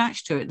that's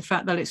attached to it. The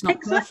fact that it's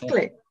not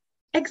perfect.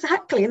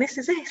 Exactly. And this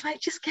is it. It's like,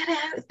 just get it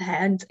out there.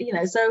 And,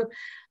 so,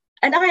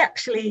 and I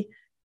actually,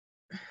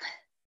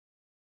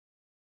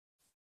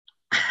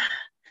 I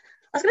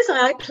was going to say,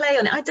 I play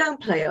on it. I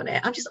don't play on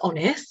it. I'm just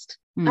honest.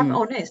 I'm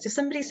honest. If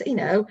somebody's,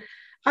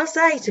 I'll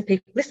say to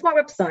people, this is my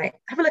website,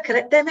 have a look at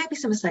it. There may be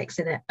some mistakes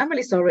in it. I'm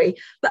really sorry.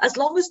 But as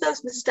long as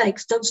those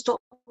mistakes don't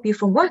stop you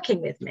from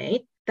working with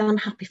me, then I'm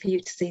happy for you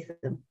to see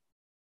them.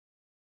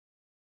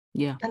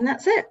 Yeah. And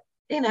that's it.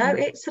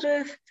 It's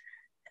sort of,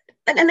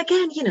 and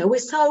again, we're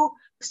so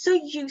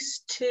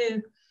used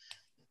to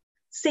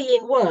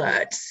seeing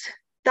words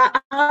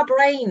that our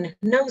brain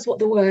knows what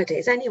the word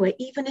is anyway,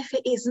 even if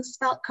it isn't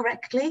spelt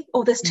correctly,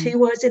 or there's two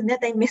words in there,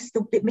 it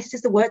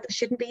misses the word that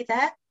shouldn't be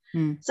there.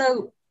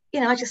 So,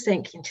 I just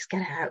think you just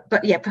get it out.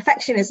 But yeah,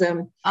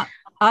 perfectionism.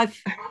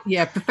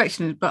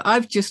 Perfectionism. But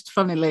I've just,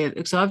 funnily,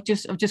 because I've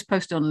just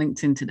posted on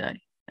LinkedIn today,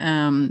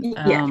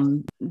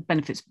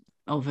 benefits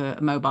of a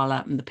mobile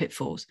app and the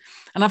pitfalls,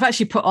 and I've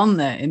actually put on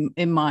there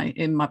in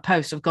my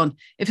post, I've gone,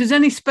 if there's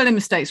any spelling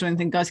mistakes or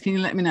anything, guys, can you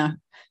let me know?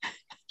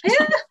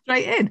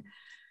 Straight in,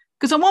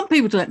 because I want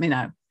people to let me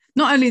know.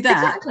 Not only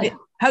that,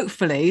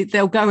 hopefully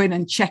they'll go in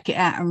and check it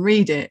out and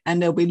read it,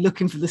 and they'll be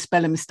looking for the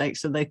spelling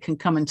mistakes so they can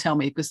come and tell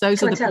me, because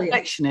those are the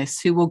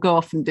perfectionists who will go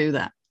off and do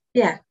that.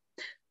 Yeah,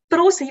 but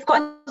also you've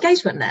got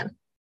engagement then.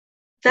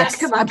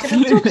 Yes,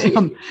 absolutely.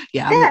 I'm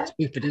not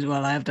stupid as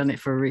well. I have done it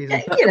for a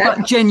reason,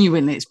 but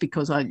genuinely, it's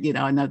because I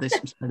know there's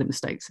some spelling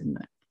mistakes in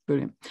there.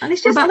 Brilliant. And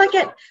it's just,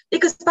 it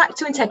goes back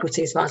to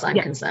integrity as far as I'm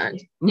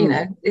concerned.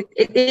 It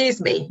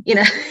is me.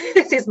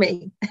 It is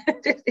me.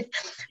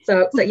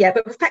 so yeah,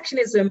 but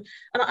perfectionism,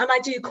 and I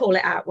do call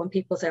it out when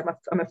people say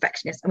I'm a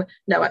perfectionist.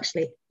 No,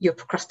 actually, you're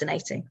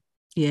procrastinating.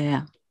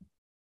 Yeah.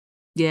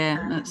 You're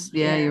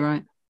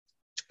right.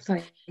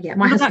 So yeah,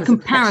 what about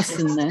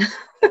comparison then?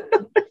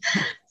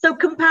 So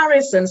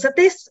comparison. So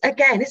this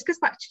goes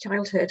back to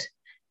childhood,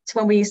 to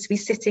when we used to be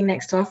sitting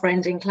next to our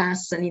friend in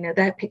class, and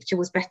their picture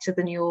was better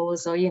than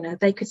yours, or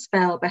they could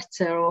spell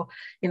better, or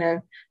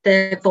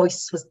their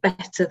voice was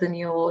better than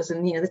yours,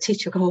 and the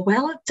teacher would go, oh,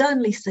 well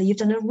done, Lisa, you've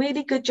done a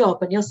really good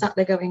job, and you're sat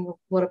there going, well,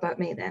 what about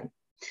me then?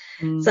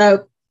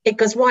 So it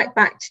goes right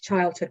back to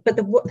childhood. But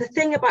the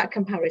thing about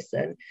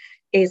comparison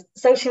is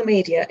social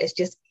media has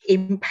just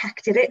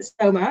impacted it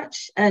so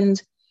much,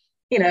 and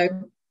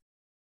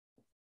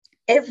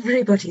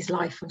everybody's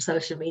life on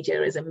social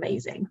media is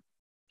amazing.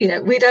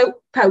 We don't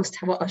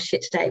post what a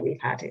shit day we've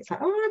had. It's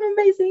like, oh, I'm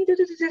amazing.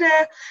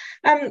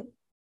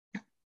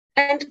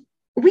 And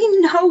we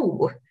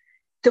know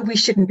that we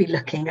shouldn't be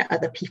looking at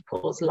other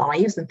people's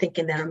lives and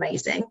thinking they're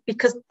amazing,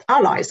 because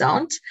our lives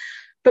aren't,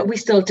 but we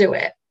still do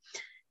it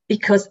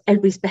because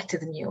everybody's better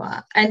than you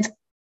are. And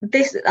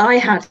I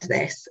had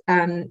this.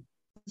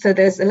 So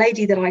there's a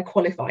lady that I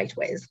qualified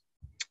with,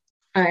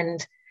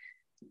 and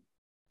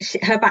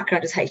her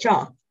background is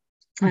HR.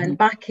 And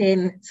back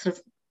in sort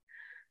of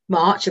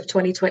March of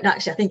 2020,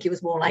 actually, I think it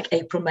was more like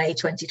April, May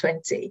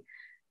 2020,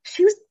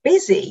 she was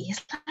busy.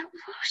 It's like, what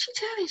was she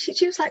doing?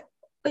 She was like,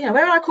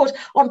 where I called,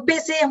 I'm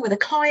busy, I'm with a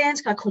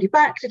client, can I call you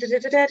back? And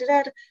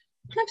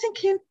I'm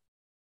thinking,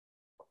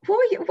 what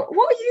are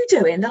you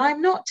doing that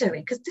I'm not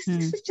doing? Because this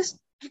is just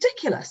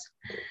ridiculous.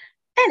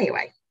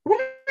 Anyway, what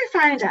I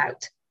found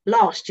out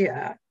last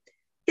year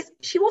is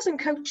she wasn't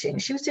coaching,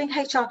 she was doing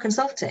HR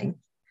consulting.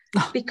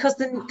 Because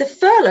the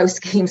furlough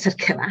schemes had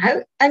come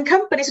out, and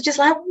companies were just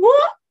like,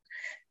 what?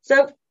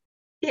 So,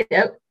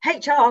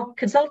 HR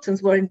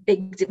consultants were in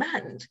big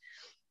demand.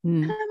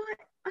 And I'm like,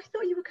 I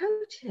thought you were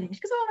coaching. She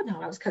goes, oh,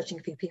 no, I was coaching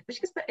a few people.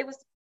 She goes, but it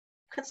was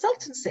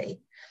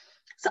consultancy.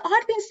 So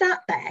I'd been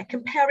sat there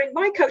comparing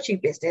my coaching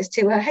business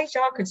to her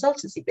HR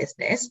consultancy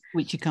business.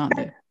 Which you can't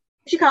do.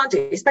 Which you can't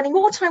do. Spending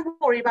more time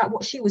worrying about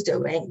what she was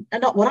doing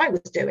and not what I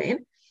was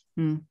doing,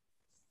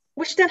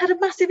 which then had a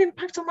massive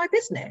impact on my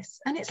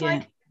business. And it's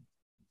like,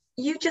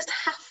 you just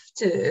have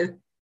to,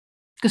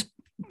 because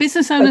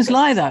business owners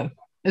lie though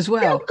as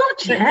well.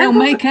 They'll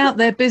make out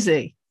they're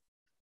busy.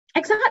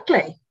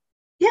 Exactly.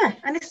 Yeah,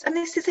 and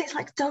this is it's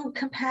like, don't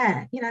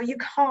compare. You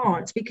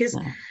can't, because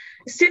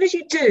as soon as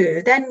you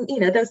do, then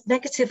those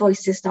negative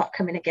voices start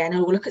coming again.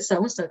 Oh, look at so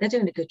and so, they're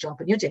doing a good job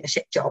and you're doing a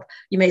shit job.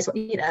 You may as well,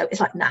 it's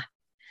like, nah,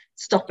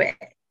 stop it.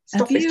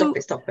 Stop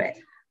it.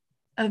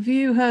 Have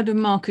you heard of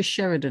Marcus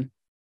Sheridan?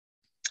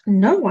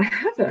 No, I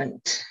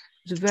haven't.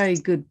 It's a very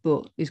good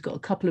book. He's got a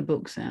couple of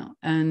books out,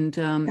 and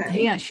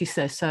he actually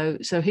says so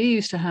he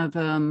used to have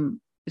so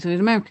he's an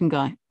American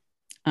guy.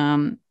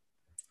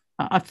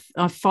 I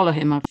follow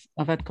him.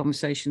 I've had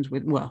conversations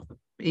with,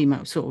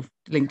 email, sort of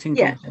LinkedIn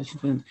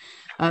conversations with him.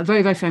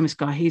 Very, very famous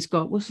guy. He's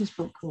got, what's his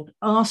book called?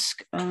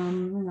 Ask,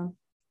 hang on,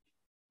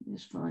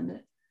 let's find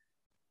it.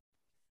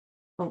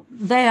 Oh,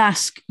 They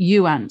Ask,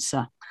 You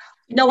Answer.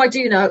 No, I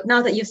do know.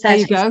 Now that you've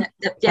said,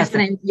 yes, the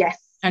name, yes.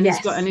 And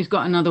he's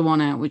got another one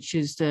out, which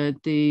is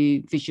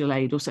the visual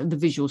aid, or the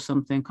visual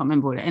something. I can't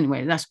remember what it.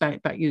 Anyway, that's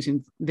about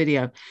using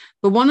video.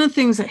 But one of the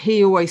things that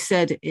he always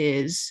said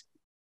is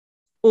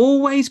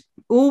always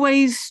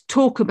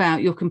talk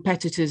about your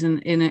competitors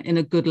in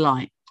a good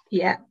light.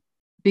 Yeah.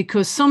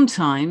 Because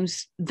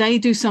sometimes they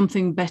do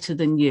something better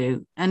than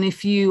you, and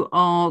if you've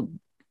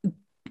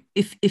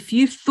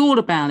thought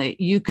about it,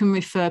 you can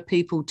refer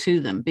people to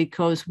them,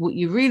 because what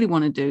you really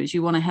want to do is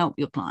you want to help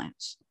your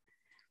clients.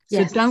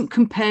 So don't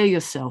compare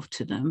yourself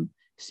to them.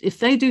 If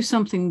they do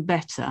something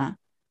better,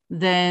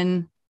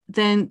 then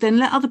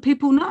let other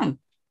people know.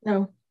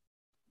 No.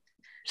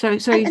 So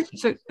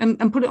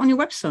and put it on your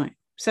website.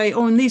 Say,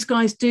 and these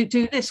guys do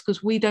this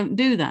because we don't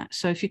do that.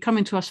 So if you're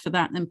coming to us for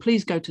that, then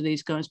please go to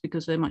these guys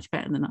because they're much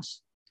better than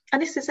us.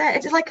 And this is it.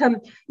 It's like I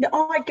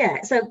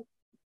get, so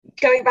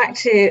going back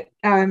to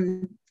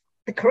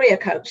the career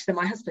coach that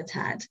my husband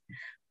had,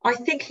 I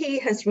think he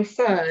has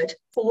referred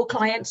 4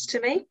 clients to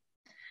me.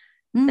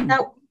 Mm.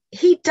 Now,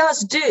 he does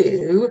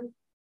do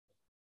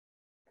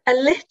a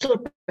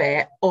little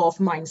bit of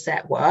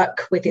mindset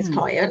work with his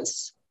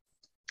clients,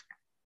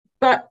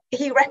 but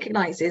he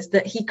recognizes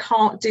that he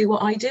can't do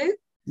what I do.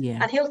 Yeah.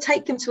 And he'll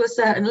take them to a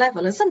certain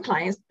level. And some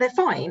clients, they're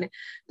fine. But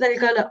then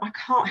he'll go, look, I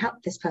can't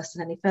help this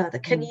person any further.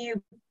 Can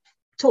you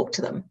talk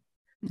to them?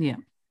 Yeah.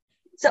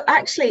 So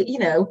actually, you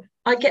know,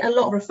 I get a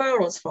lot of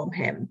referrals from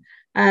him.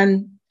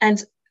 And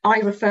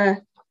I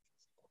refer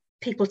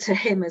people to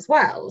him as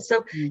well.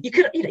 So you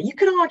could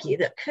argue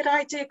that, could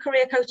I do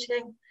career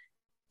coaching?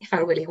 If I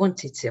really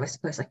wanted to, I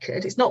suppose I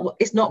could. It's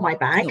not my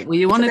bag. Not what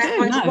you want to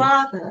do.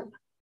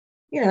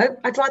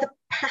 I'd rather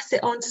pass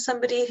it on to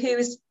somebody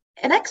who's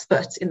an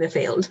expert in the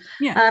field,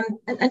 yeah,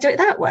 and do it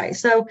that way.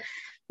 So,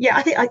 yeah,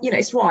 I think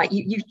it's right.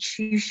 You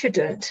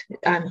shouldn't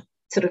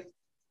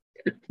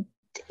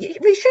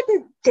we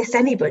shouldn't diss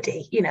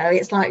anybody. You know,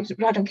 it's like,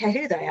 I don't care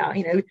who they are.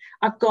 You know,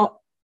 I've got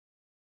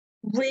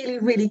really,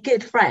 really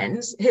good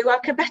friends who are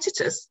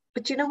competitors,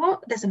 but you know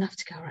what? There's enough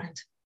to go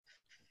around.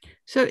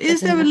 So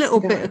is there a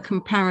little bit of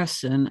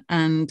comparison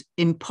and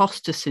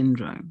imposter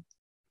syndrome?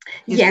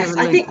 Yes,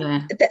 I think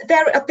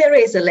there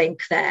is a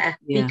link there,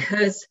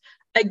 because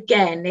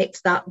again,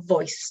 it's that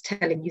voice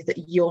telling you that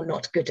you're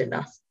not good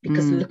enough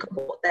because look at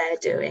what they're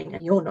doing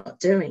and you're not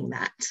doing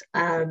that.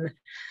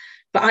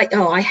 But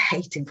I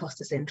hate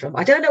imposter syndrome.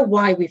 I don't know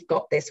why we've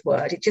got this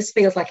word. It just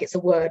feels like it's a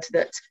word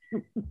that...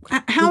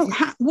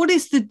 What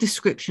is the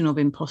description of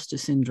imposter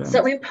syndrome?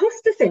 So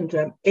imposter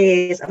syndrome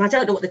is, and I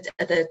don't know what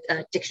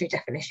the dictionary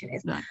definition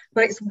is, right,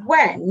 but it's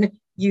when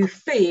you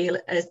feel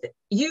as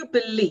you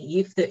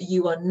believe that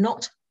you are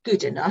not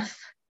good enough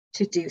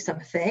to do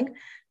something,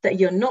 that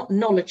you're not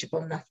knowledgeable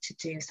enough to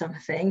do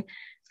something,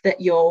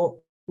 that you're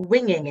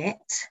winging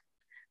it,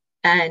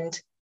 and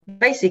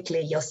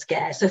basically you're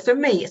scared. So for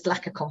me, it's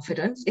lack of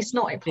confidence. It's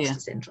not imposter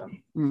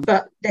syndrome,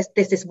 but there's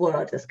this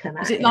word that's come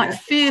out. Is it like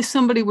fear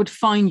somebody would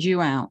find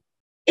you out?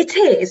 It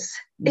is.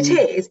 It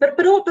is. But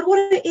what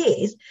it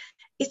is,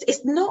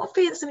 it's not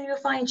fear that somebody will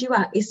find you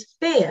out. It's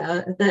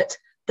fear that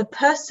the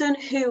person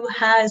who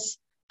has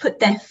put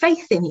their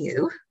faith in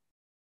you,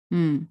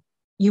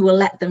 you will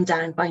let them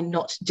down by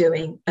not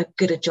doing as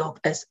good a job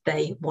as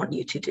they want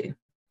you to do.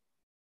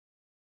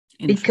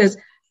 Because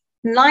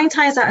 9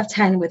 times out of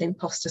 10 with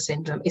imposter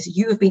syndrome is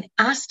you have been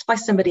asked by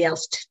somebody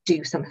else to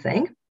do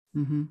something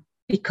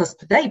because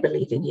they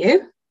believe in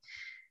you.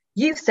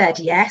 You've said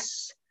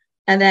yes,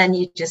 and then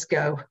you just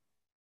go,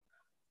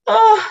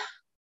 oh,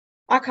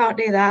 I can't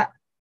do that.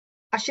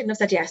 I shouldn't have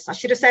said yes. I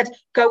should have said,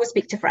 go and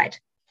speak to Fred.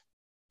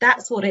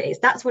 That's what it is.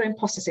 That's where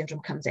imposter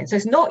syndrome comes in. So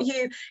it's not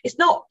you. It's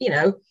not,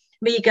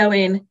 me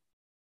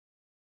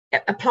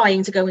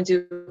applying to go and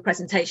do a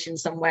presentation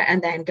somewhere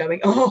and then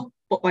going, oh,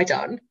 what have I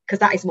done? Because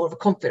that is more of a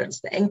confidence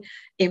thing.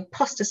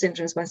 Imposter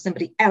syndrome is when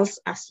somebody else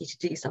asks you to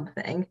do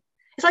something.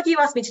 It's like you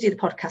asked me to do the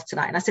podcast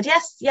tonight and I said,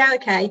 yes, yeah,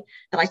 okay.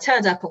 Then I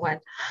turned up and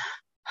went,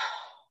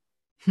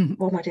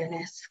 what am I doing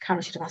this?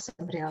 Karen should have asked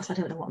somebody else. I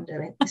don't know what I'm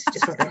doing. This is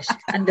just rubbish.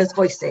 And there's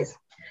voices.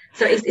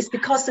 So it's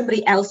because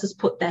somebody else has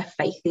put their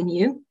faith in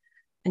you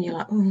and you're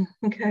like,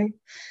 okay.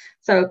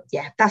 So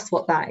yeah, that's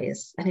what that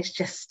is. And it's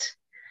just,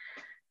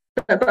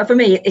 but for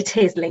me, it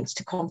is linked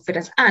to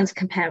confidence and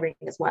comparing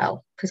as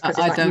well. Because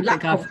I don't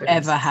think I've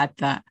ever had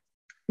that.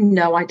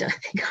 No, I don't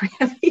think I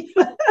have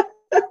either.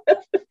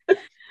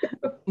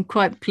 I'm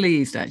quite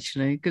pleased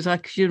actually, because I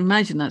could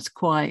imagine that's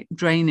quite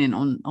draining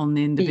on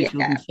the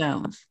individual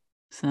themselves.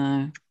 So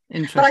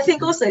interesting. But I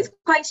think also it's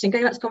quite interesting,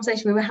 going back to the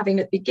conversation we were having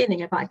at the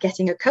beginning about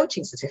getting a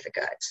coaching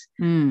certificate.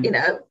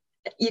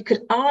 You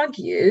could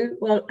argue,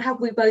 well,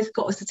 have we both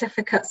got a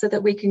certificate so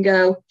that we can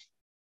go,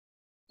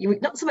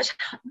 not so much,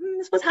 I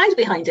suppose, hide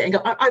behind it and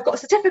go, I've got a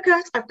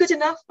certificate, I'm good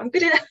enough.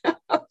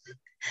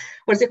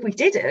 Whereas if we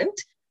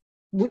didn't,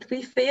 would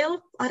we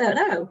feel, I don't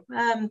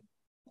know.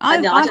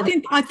 I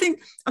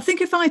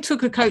think if I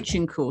took a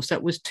coaching course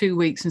that was 2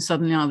 weeks and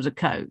suddenly I was a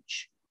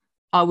coach,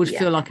 I would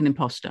feel like an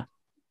imposter.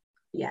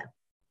 Yeah.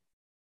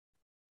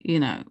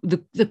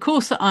 The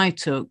course that I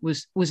took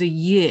was a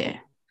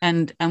year,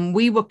 and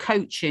we were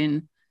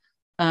coaching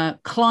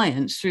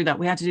clients through that.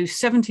 We had to do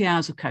 70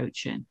 hours of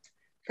coaching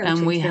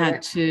and we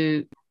had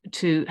to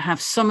have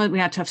we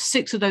had to have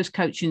 6 of those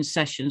coaching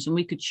sessions, and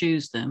we could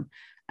choose them.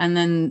 And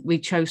then we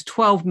chose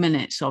 12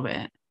 minutes of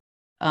it,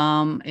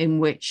 in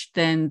which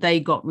then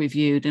they got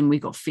reviewed and we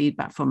got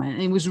feedback from it.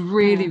 And it was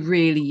really,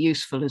 really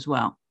useful as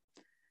well.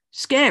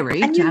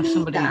 Scary to have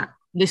somebody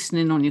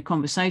listening on your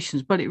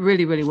conversations, but it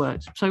really, really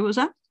works. So what was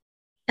that?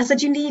 I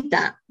said you need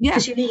that.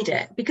 Because you need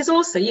it. Because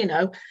also,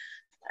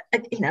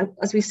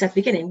 as we said at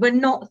the beginning, we're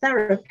not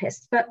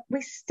therapists, but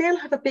we still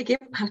have a big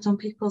impact on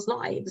people's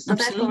lives. So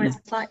therefore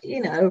it's like,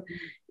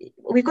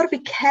 we've got to be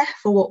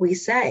careful what we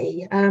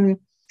say. I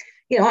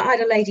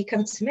had a lady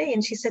come to me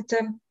and she said,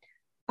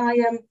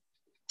 I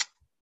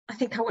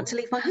think I want to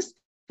leave my husband.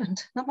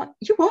 And I'm like,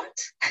 you what?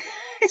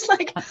 It's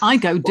like, I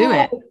go do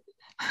it.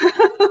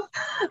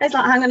 It's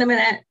like, hang on a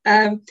minute.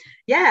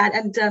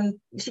 and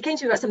she came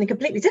to me about something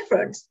completely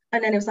different,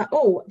 and then it was like,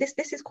 oh,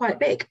 this is quite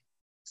big.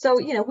 So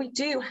we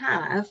do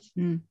have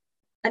an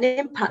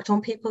impact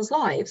on people's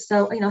lives.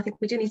 So I think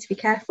we do need to be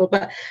careful.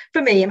 But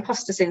for me,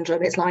 imposter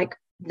syndrome, it's like,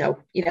 no,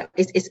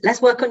 it's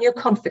let's work on your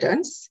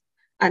confidence,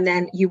 and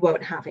then you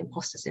won't have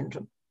imposter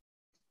syndrome.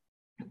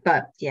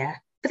 But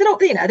they're all,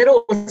 they're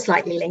all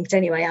slightly linked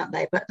anyway, aren't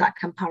they? But that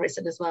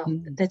comparison as well,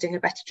 they're doing a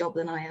better job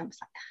than I am. It's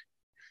like,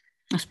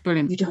 that's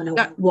brilliant. You don't know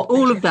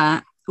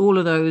all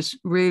of those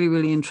really,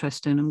 really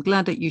interesting. I'm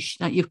glad that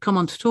you've come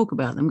on to talk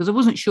about them, because I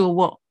wasn't sure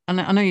what. And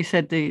I know you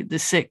said the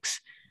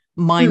 6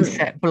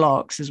 mindset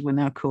blocks, as we're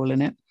now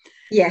calling it.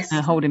 Yes,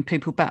 holding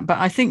people back. But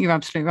I think you're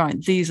absolutely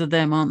right. These are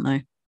them, aren't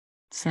they?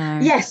 So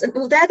yes,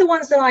 well, they're the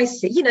ones that I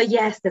see.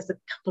 Yes, there's a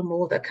couple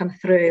more that come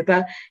through,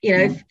 but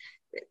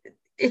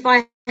if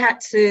I had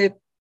to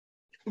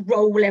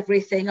roll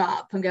everything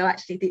up and go,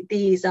 actually,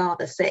 these are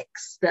the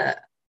 6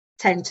 that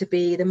tend to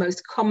be the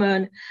most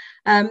common,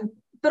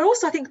 but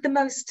also I think the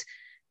most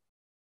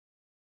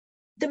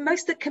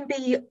that can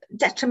be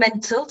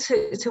detrimental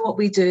to what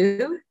we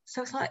do.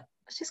 So it's like,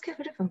 let's just get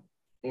rid of them.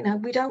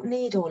 We don't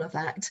need all of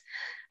that.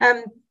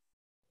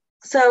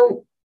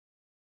 So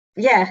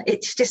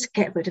it's just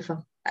get rid of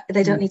them.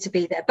 They don't need to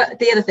be there. But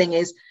the other thing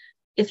is,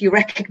 if you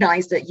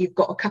recognize that you've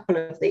got a couple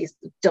of these,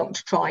 don't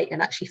try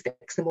and actually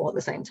fix them all at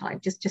the same time.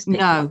 Just just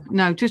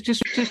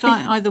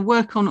either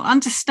work on,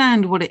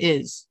 understand what it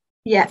is.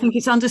 I think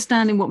it's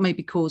understanding what may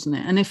be causing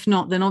it, and if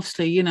not, then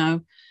obviously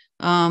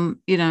come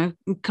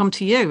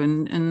to you,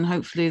 and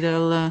hopefully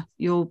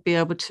you'll be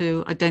able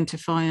to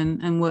identify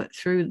and work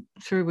through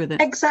with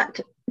it.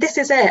 Exactly. This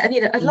is it. And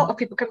a lot of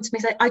people come to me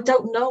and say, I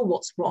don't know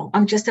what's wrong,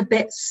 I'm just a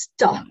bit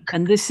stuck.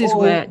 And this is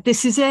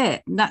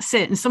it, and that's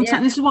it. And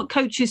sometimes this is what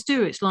coaches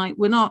do. It's like,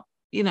 we're not,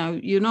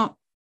 you're not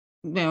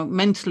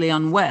mentally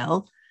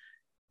unwell.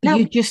 No.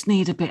 You just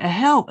need a bit of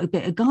help, a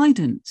bit of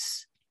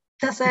guidance.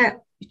 That's it.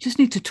 You just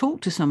need to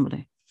talk to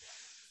somebody,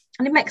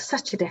 and it makes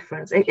such a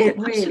difference. It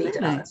really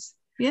does.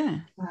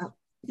 Wow.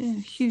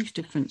 Huge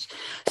difference.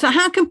 So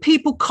how can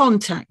people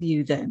contact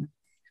you then?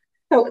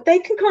 So they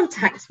can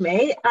contact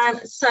me.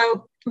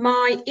 So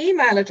my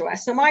email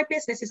address, so my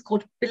business is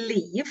called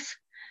Believe.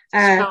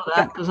 Spell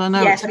that, because I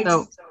know it's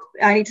spelled.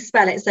 I need to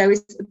spell it. So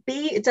it's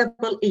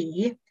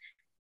BEELEEV.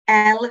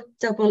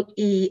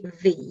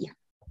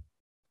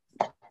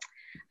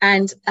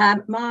 And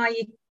my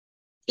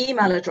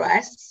email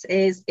address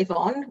is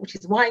Yvonne, which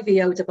is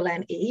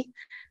YVONNE,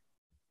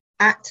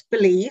 @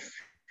 believe.co.uk.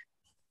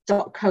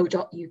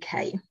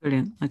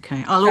 Brilliant.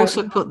 Okay, I'll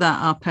also put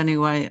that up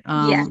anyway.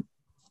 So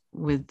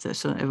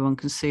that everyone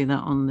can see that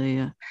on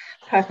the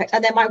perfect.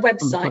 And then my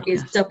website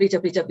is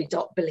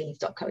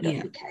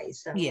www.believe.co.uk.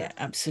 So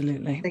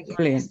absolutely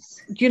brilliant.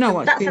 Do you know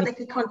what? That's how they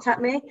can contact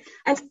me.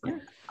 And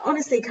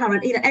honestly, Karen,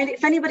 and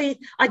if anybody,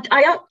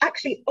 I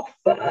actually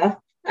offer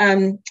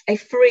a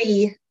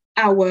free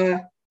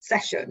hour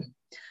session.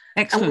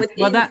 Excellent.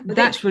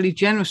 That's really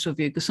generous of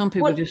you, because some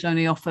people just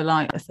only offer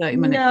like a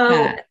 30-minute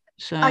chat.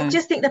 So I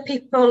just think that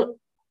people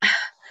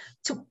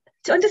to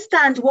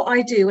understand what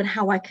I do and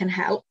how I can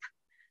help,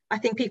 I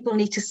think people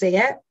need to see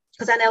it,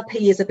 because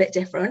NLP is a bit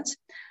different.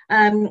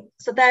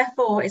 So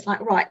therefore, it's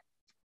like, right,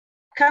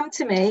 come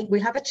to me,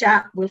 we'll have a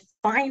chat, we'll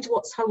find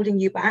what's holding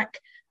you back,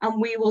 and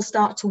we will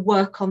start to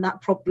work on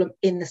that problem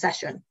in the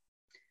session.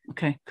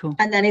 Okay, cool.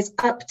 And then it's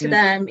up to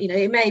them.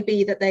 It may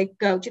be that they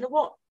go, do you know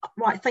what?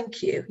 Right,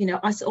 thank you.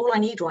 All I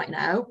need right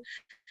now.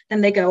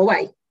 Then they go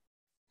away.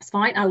 It's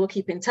fine, I will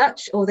keep in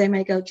touch. Or they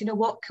may go, do you know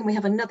what? Can we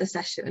have another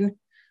session?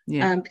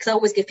 Because I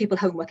always give people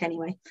homework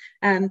anyway.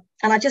 And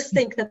I just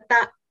think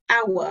that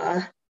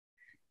hour,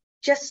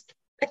 just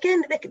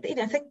again,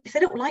 if they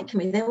don't like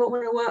me, they won't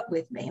want to work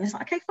with me. And it's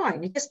like, okay,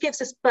 fine. It just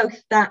gives us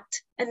both that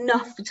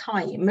enough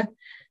time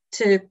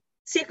to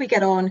see if we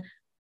get on,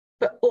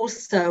 but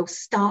also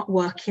start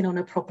working on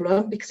a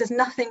problem, because there's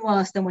nothing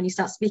worse than when you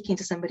start speaking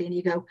to somebody and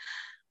you go,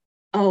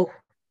 oh,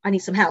 I need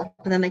some help.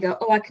 And then they go,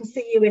 oh, I can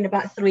see you in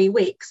about 3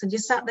 weeks. And you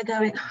sat there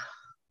going, oh,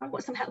 I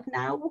want some help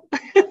now.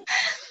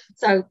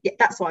 So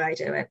that's why I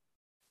do it.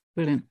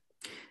 Brilliant.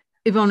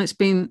 Yvonne, it's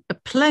been a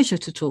pleasure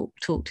to talk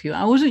to you.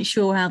 I wasn't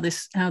sure how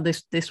this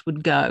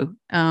would go,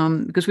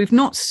 because we've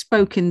not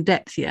spoken in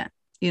depth yet,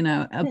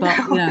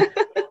 but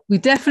we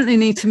definitely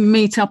need to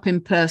meet up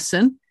in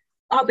person.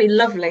 That'll be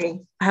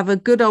lovely. Have a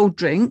good old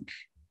drink,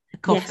 a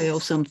coffee or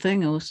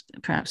something, or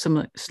perhaps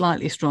something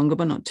slightly stronger,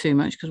 but not too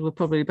much, because we'll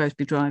probably both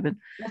be driving.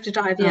 We'll have to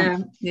drive,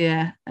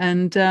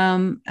 and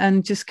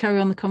just carry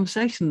on the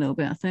conversation a little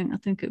bit. I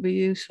think it'd be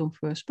useful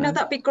for us both. No,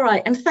 that'd be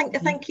great. And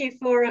thank you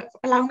for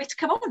allowing me to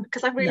come on,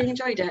 because I really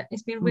enjoyed it.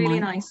 It's been really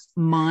nice.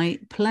 My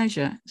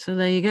pleasure. So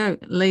there you go,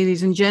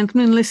 ladies and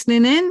gentlemen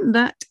listening in.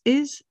 That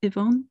is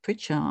Yvonne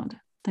Pritchard.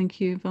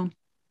 Thank you, Yvonne.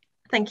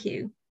 Thank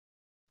you.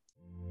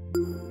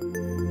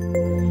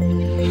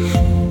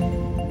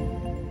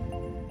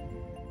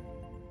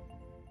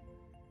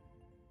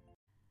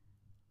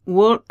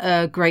 What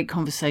a great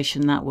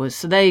conversation that was.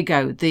 So there you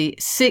go. The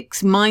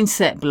 6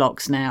 mindset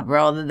blocks now,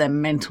 rather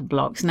than mental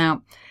blocks.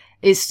 Now,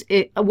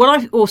 what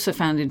I've also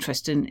found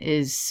interesting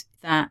is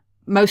that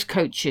most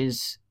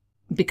coaches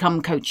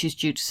become coaches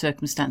due to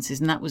circumstances,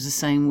 and that was the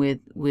same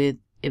with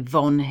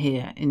Yvonne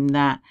here, in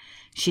that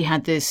she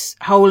had this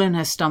hole in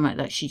her stomach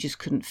that she just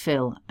couldn't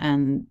fill,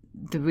 and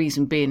the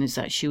reason being is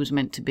that she was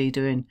meant to be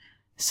doing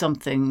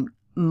something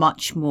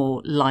much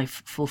more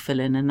life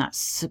fulfilling, and that's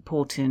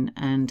supporting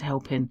and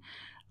helping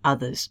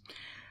others.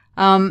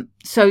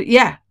 So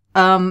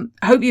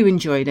hope you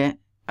enjoyed it.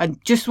 I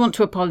just want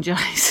to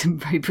apologise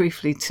very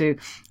briefly to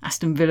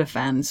Aston Villa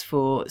fans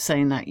for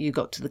saying that you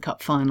got to the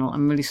cup final.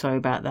 I'm really sorry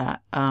about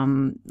that.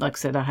 Like I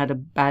said, I had a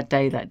bad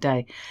day that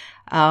day.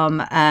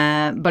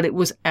 But it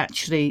was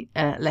actually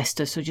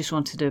Leicester, so I just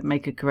wanted to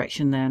make a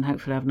correction there, and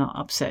hopefully I've not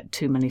upset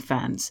too many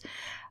fans.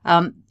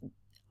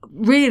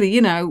 Really,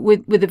 you know,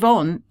 with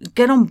Yvonne,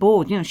 get on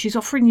board. You know, she's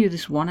offering you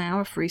this 1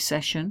 hour free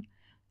session.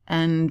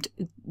 And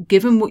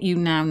given what you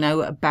now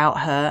know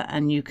about her,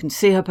 and you can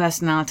see her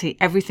personality,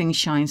 everything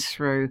shines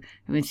through,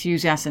 her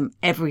enthusiasm,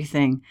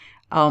 everything.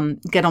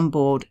 Get on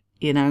board,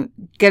 you know,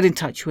 get in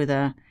touch with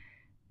her.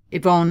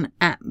 Yvonne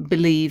at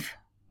believe.co.uk.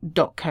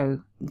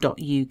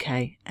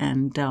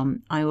 And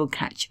I will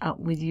catch up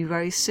with you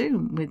very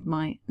soon with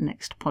my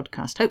next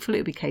podcast. Hopefully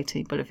it'll be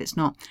Katie, but if it's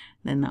not,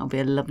 then that'll be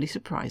a lovely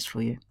surprise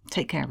for you.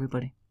 Take care,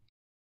 everybody.